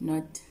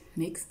 not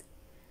mixed.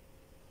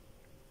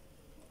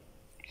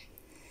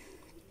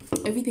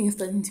 Everything is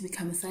starting to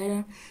become a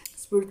cider,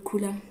 Spirit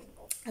Cooler,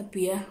 a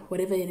beer,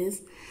 whatever it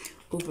is,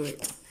 over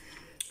it.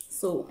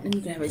 So let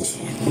me grab a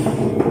chair.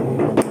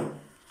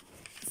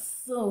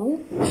 So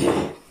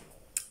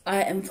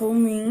I am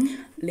filming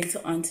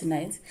later on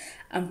tonight.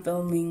 I'm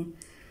filming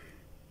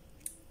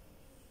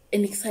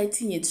an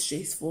exciting yet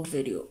stressful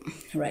video,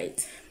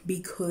 right?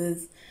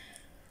 Because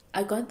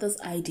I got this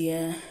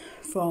idea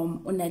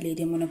from una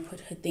lady. I'm gonna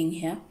put her thing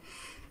here.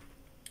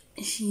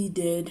 She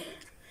did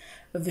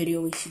a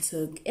video where she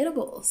took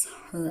edibles,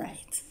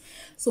 right?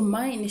 So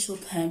my initial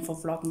plan for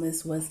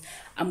Vlogmas was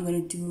I'm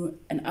gonna do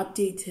an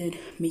updated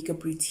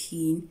makeup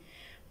routine,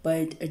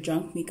 but a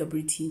drunk makeup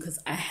routine, because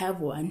I have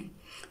one,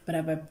 but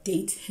I've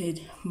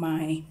updated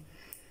my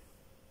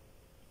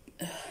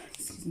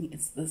excuse me,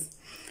 it's this.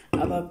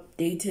 I've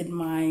updated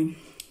my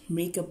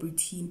makeup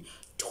routine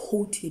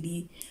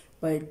totally,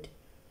 but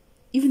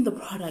even the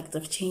products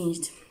have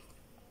changed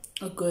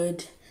a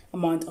good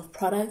amount of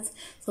products.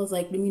 So I was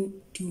like, let me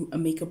do a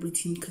makeup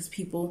routine, because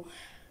people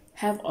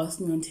have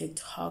asked me on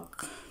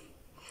TikTok,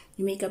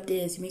 you make up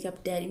this, you make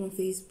up that, even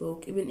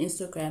Facebook, even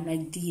Instagram,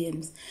 like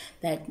DMs,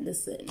 that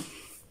listen,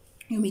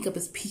 your makeup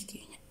is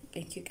peaking.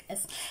 Thank you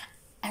guys,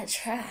 I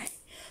try.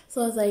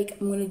 So I was like,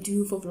 I'm gonna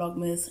do for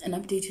Vlogmas an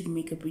updated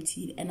makeup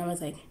routine, and I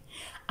was like,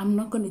 I'm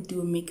not gonna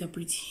do a makeup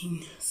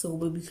routine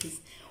sober, because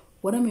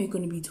what am I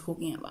gonna be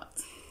talking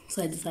about?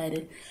 So I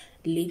decided,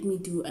 let me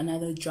do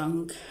another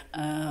drunk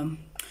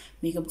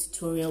makeup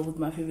tutorial with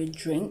my favorite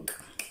drink.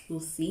 You'll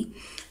see.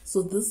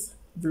 So this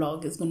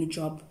vlog is gonna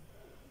drop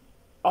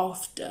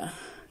after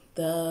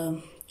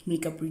the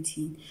makeup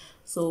routine.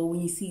 So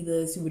when you see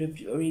this, you would have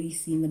already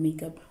seen the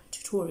makeup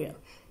tutorial.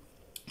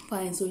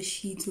 Fine. So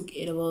she took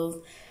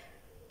edibles,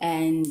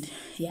 and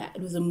yeah,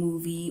 it was a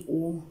movie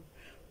or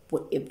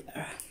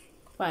whatever.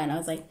 Fine. I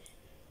was like,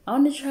 I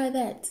want to try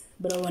that,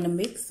 but I want to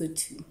mix the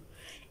two.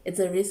 It's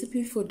a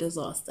recipe for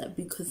disaster,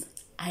 because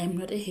I am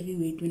not a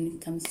heavyweight when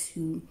it comes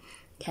to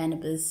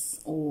cannabis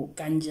or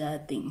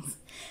ganja things.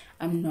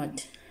 I'm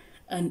not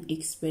an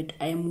expert.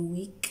 I am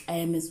weak. I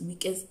am as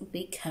weak as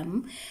they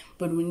come.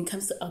 But when it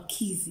comes to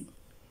Alkizi,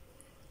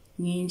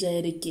 ninja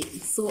it again.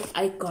 So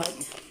I got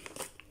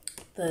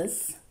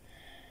this.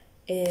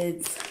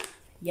 It's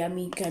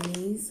yummy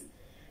gummies,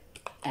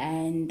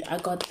 and I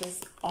got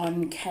this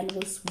on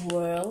Cannabis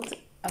World.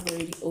 I've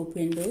already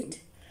opened it.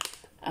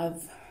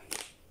 I've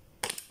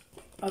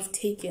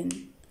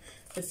taken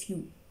a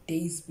few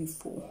days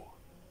before,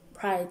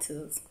 prior to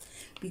this,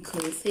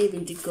 because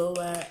saving to go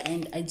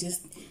and I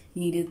just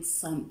needed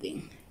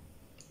something.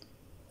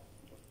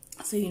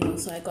 So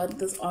so I got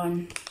this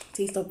on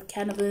Taste of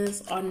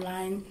Cannabis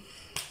online,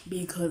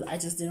 because I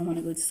just didn't want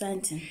to go to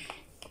Santon.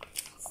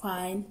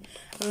 Fine.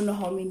 I don't know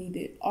how many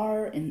there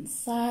are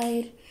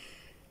inside.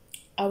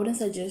 I wouldn't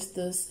suggest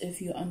this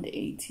if you're under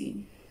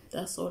 18.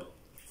 That's all.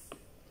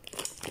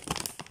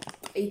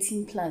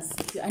 18 plus.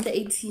 If you're under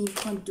 18, you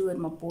can't do it,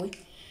 my boy.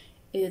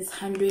 It's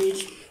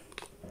 100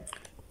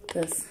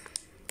 this.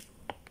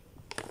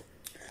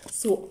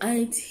 So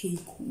I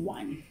take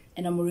one,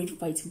 and I'm already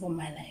fighting for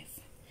my life.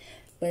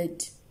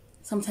 But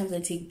sometimes I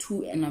take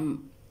two, and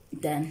I'm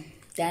done,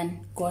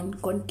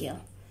 gone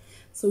girl.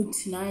 So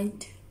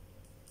tonight,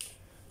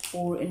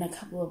 or in a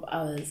couple of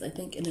hours, I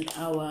think in an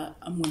hour,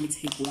 I'm gonna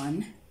take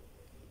one.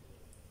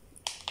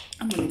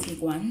 And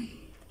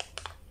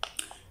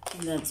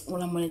that's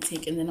all I'm gonna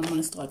take, and then I'm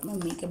gonna start my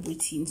makeup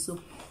routine.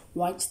 So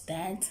watch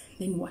that,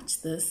 then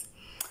watch this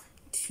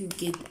to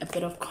get a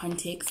bit of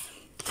context.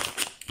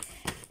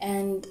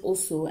 And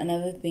also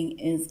another thing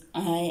is,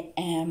 I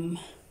am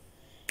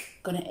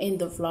gonna end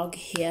the vlog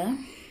here.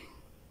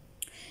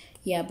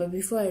 Yeah, but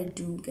before I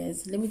do,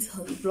 guys, let me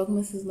tell you,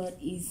 Vlogmas is not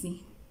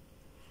easy.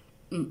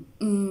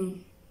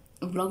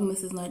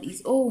 Vlogmas is not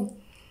easy. Oh,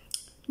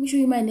 let me show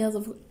you my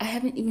nails. I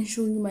haven't even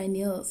shown you my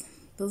nails.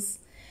 This,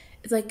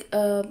 it's like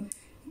a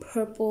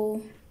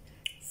purple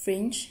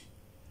fringe.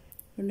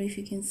 I don't know if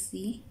you can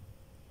see.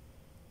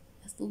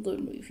 I still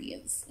don't know if you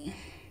can see.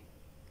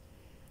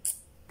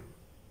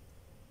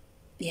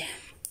 Yeah,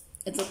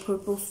 it's a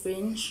purple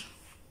fringe,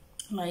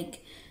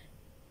 like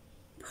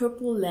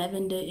purple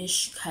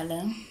lavender-ish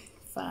color.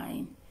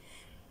 Fine.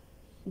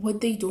 What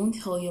they don't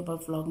tell you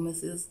about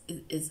Vlogmas is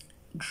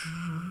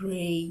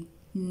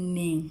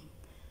draining.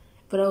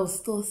 But I will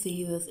still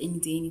say this any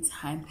day, any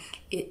time.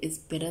 It is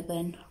better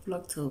than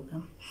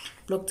Vlogtober.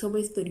 Vlogtober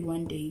is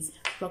 31 days.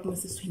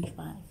 Vlogmas is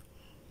 25.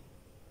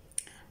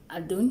 I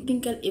don't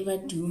think I'll ever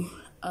do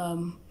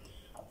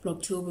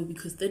Vlogtober,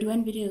 because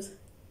 31 videos.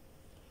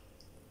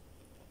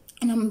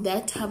 And I'm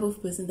that type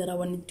of person that I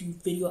want to do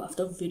video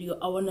after video.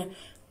 I want to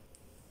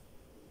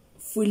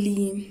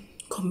fully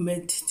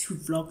commit to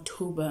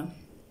Vlogtober.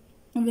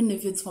 Even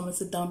if it's from a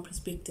sit-down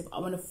perspective,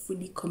 I want to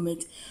fully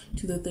commit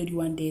to the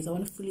 31 days. I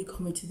want to fully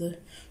commit to the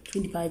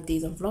 25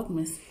 days of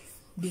Vlogmas,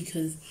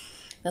 because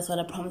that's what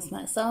I promised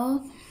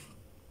myself.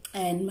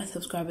 And my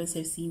subscribers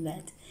have seen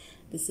that.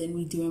 Listen,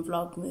 we're doing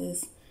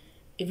Vlogmas.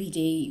 Every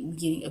day we're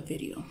getting a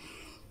video.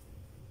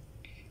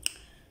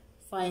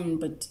 Fine,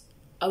 but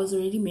I was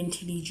already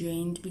mentally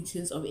drained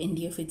because of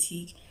India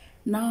fatigue.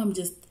 Now I'm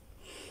just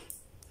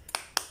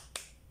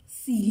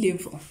sea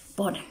level,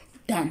 bottom,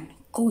 done,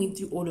 going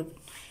through all of it.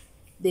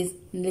 There's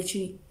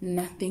literally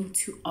nothing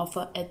to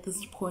offer at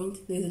this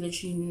point. There's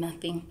literally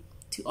nothing.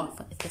 to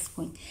offer at this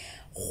point.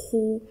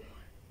 Oh,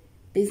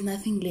 there's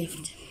nothing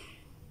left.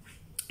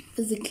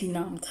 Physically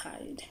now I'm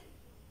tired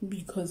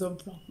because of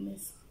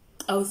Vlogmas.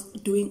 I was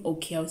doing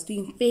okay. I was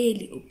doing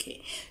fairly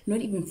okay.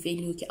 Not even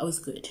fairly okay. I was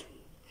good.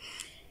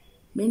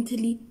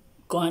 Mentally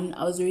gone.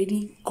 I was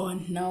already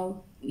gone.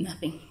 Now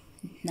nothing.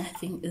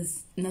 Nothing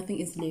is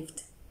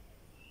left.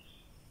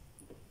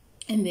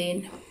 And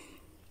then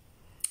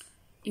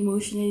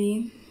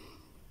emotionally,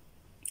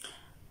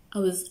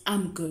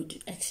 I'm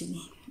good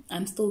actually.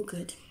 I'm still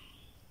good.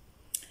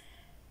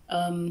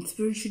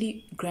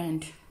 Spiritually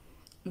grand.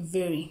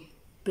 Very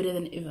better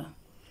than ever.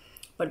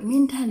 But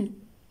mentally,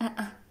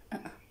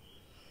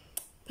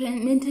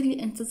 mentally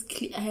and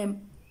physically, I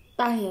am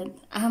tired.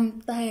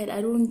 I'm tired.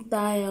 I don't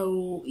tire.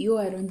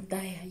 I don't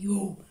tire.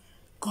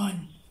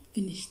 Gone.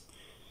 Finished.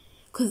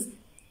 Because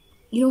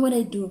you know what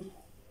I do?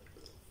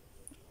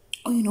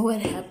 Oh, you know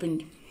what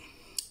happened?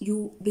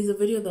 There's a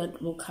video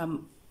that will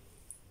come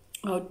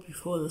out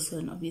before this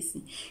one,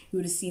 obviously. You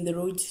would have seen the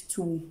road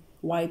to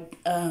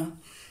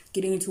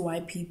getting into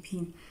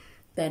YPP.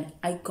 That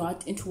I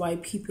got into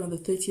YPP on the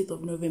 30th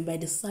of November. I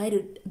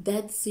decided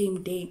that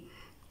same day.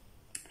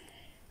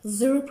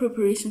 Zero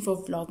preparation for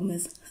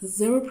Vlogmas.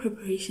 Zero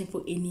preparation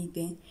for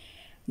anything.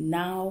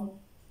 Now,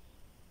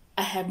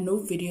 I have no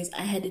videos.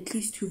 I had at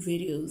least 2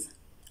 videos.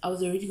 I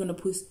was already going to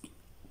post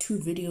 2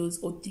 videos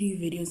or 3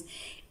 videos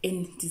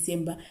in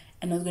December.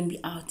 And I was going to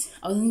be out.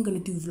 I wasn't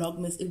going to do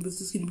Vlogmas. It was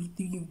just going to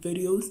be 3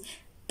 videos.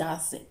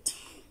 That's it.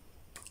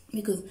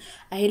 Because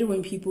I hate it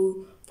when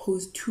people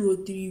post 2 or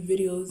 3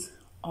 videos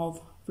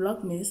of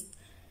Vlogmas.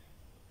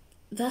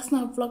 That's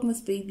not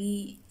Vlogmas,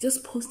 baby.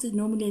 Just post it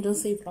normally and don't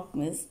say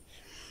Vlogmas.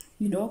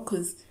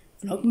 Because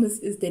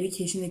Vlogmas is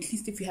dedication. At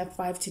least if you have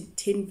 5 to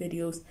 10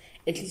 videos,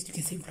 at least you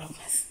can say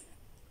Vlogmas.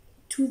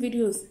 2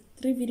 videos,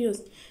 3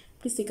 videos.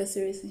 Please take us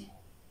seriously.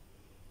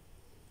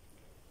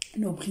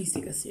 No, please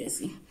take us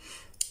seriously.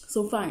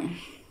 So fine.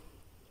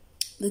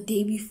 The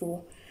day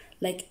before,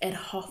 like at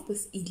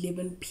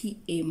 11:30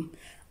 p.m.,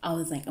 I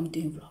was like, I'm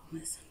doing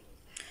Vlogmas.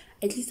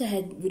 At least I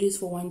had videos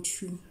for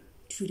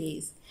 2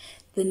 days.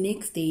 The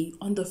next day,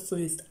 on the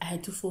 1st, I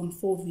had to film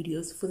 4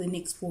 videos for the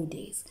next 4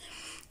 days.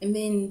 And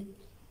then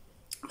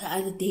the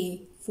other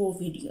day, 4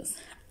 videos.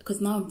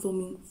 Because now I'm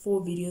filming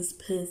 4 videos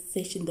per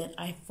session that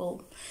I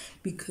film.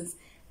 Because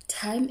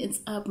time is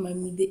up,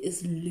 mommy. There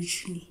is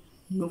literally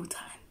no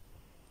time.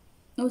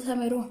 No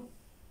time at all.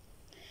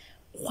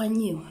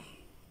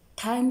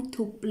 Time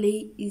to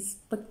play is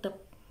fucked up.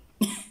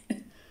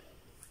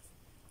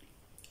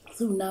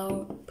 So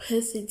now,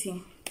 per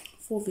sitting,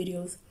 4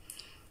 videos.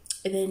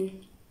 And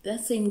then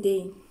that same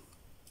day,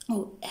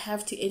 I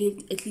have to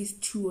edit at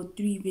least 2 or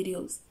 3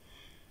 videos.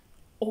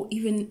 Or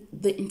even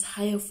the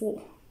entire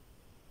 4.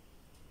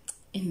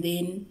 And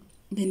then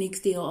the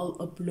next day I'll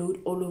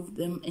upload all of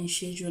them and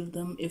schedule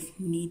them if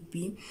need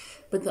be.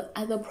 But the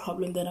other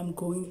problem that I'm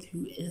going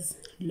through is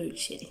load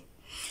shedding.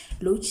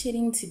 Load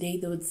shedding today,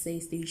 they would say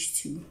stage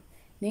 2.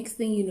 Next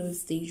thing you know,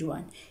 is stage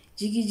 1.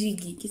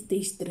 Jiggy is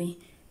stage 3.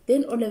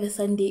 Then all of a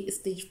sudden is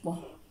stage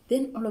 4.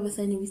 Then all of a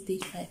sudden is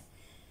stage 5.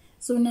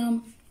 So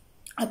now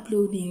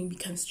uploading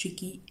becomes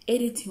tricky.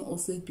 Editing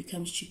also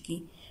becomes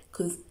tricky.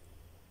 Because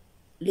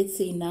let's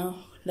say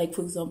now, like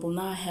for example,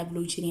 now I have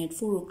load shedding at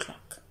 4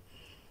 o'clock.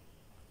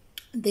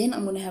 Then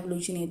I'm going to have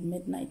load shedding at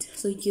midnight.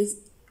 So it gives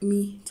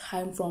me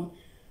time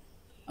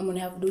I'm going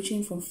to have load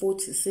shedding from 4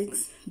 to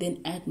 6,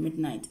 then at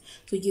midnight.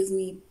 So it gives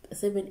me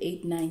 7,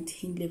 8, 9,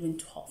 10, 11,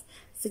 12.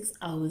 6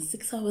 hours.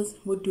 6 hours,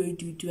 what do I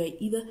do? Do I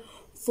either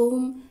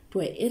film?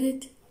 Do I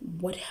edit?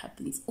 What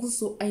happens?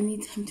 Also, I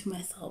need time to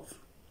myself.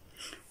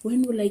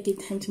 When will I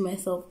get time to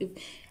myself if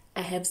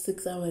I have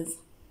 6 hours?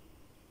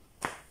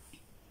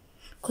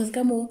 Because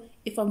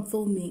if I'm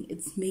filming,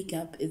 it's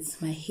makeup,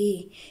 it's my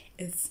hair,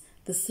 it's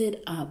the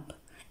setup.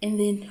 And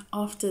then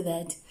after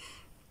that,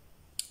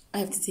 I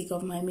have to take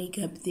off my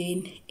makeup,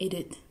 then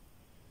edit.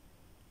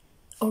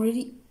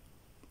 Already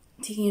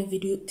taking a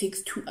video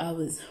takes 2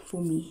 hours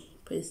for me,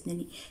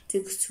 personally. It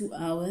takes 2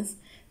 hours.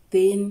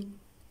 Then,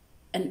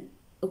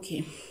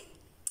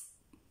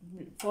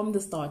 from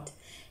the start,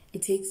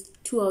 it takes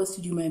 2 hours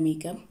to do my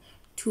makeup,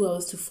 2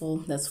 hours to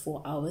film, that's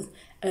 4 hours,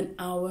 an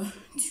hour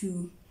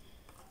to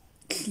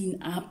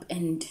clean up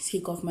and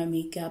take off my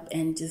makeup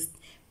and just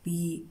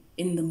be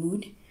in the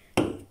mood,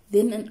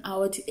 then an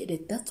hour to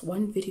edit. That's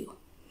 1 video.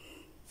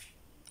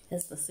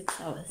 That's the 6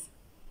 hours.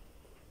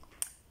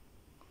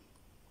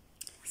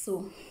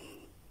 So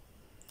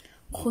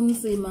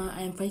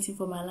I am fighting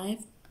for my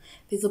life.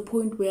 There's a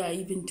point where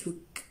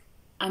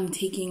I'm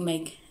taking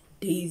like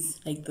days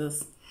like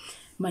this.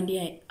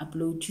 Monday I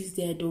upload,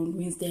 Tuesday I don't,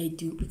 Wednesday I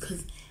do,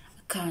 because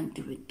I can't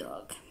do it,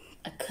 dog.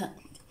 I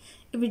can't.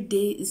 Every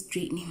day is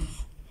draining me.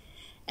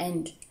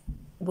 And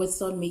what's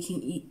not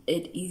making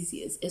it easy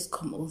is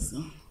ESCOM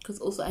also. Because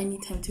also I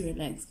need time to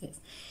relax, guys.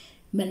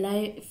 My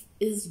life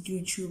is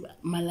YouTube.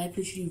 My life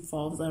literally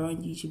revolves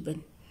around YouTube. But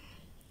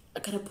I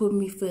gotta put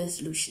me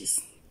first,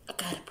 Lucius. I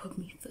gotta put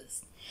me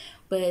first.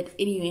 But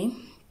anyway,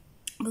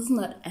 this is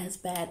not as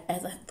bad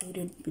as I thought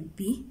it would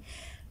be.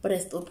 But I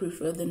still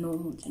prefer the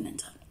normal gin and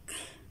tonic.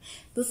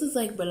 This is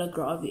like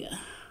Belgravia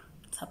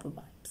type of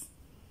vibes.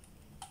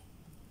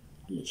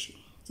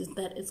 Literally. Just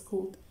that it's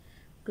called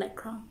Black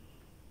Crown.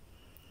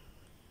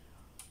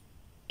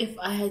 If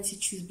I had to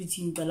choose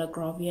between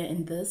Belgravia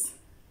and this,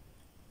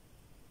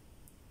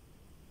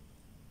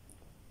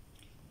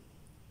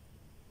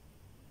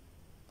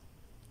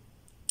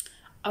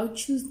 I would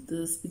choose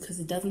this because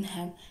it doesn't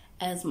have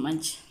as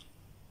much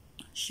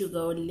sugar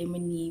or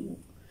lemony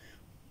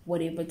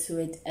whatever to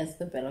it as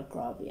the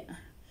Belgravia.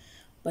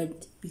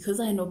 But because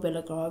I know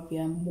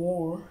Belgravia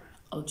more,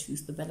 I'll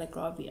choose the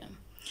Belgravia.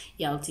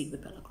 Yeah, I'll take the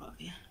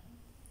Belgravia.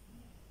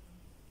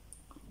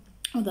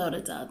 Without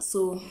a doubt.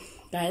 So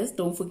guys,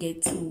 don't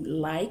forget to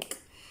like,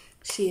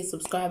 share,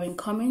 subscribe, and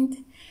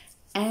comment.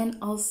 And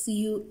I'll see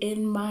you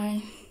in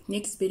my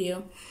next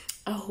video.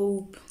 I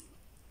hope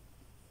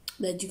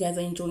that you guys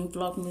are enjoying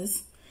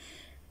Vlogmas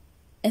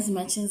as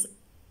much as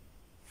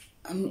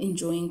I'm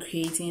enjoying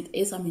creating it.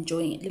 Yes, I'm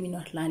enjoying it. Let me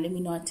not lie.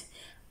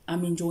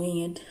 I'm enjoying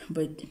it,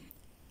 but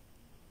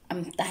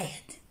I'm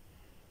tired.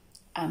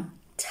 I'm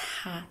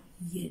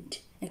tired.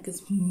 Ek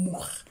is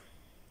moeg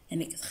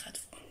en ek is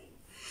gatvol.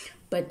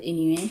 But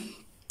anyway,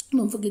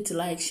 don't forget to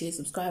like, share,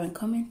 subscribe, and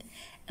comment.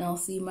 And I'll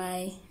see you in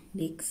my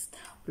next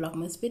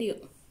Vlogmas video.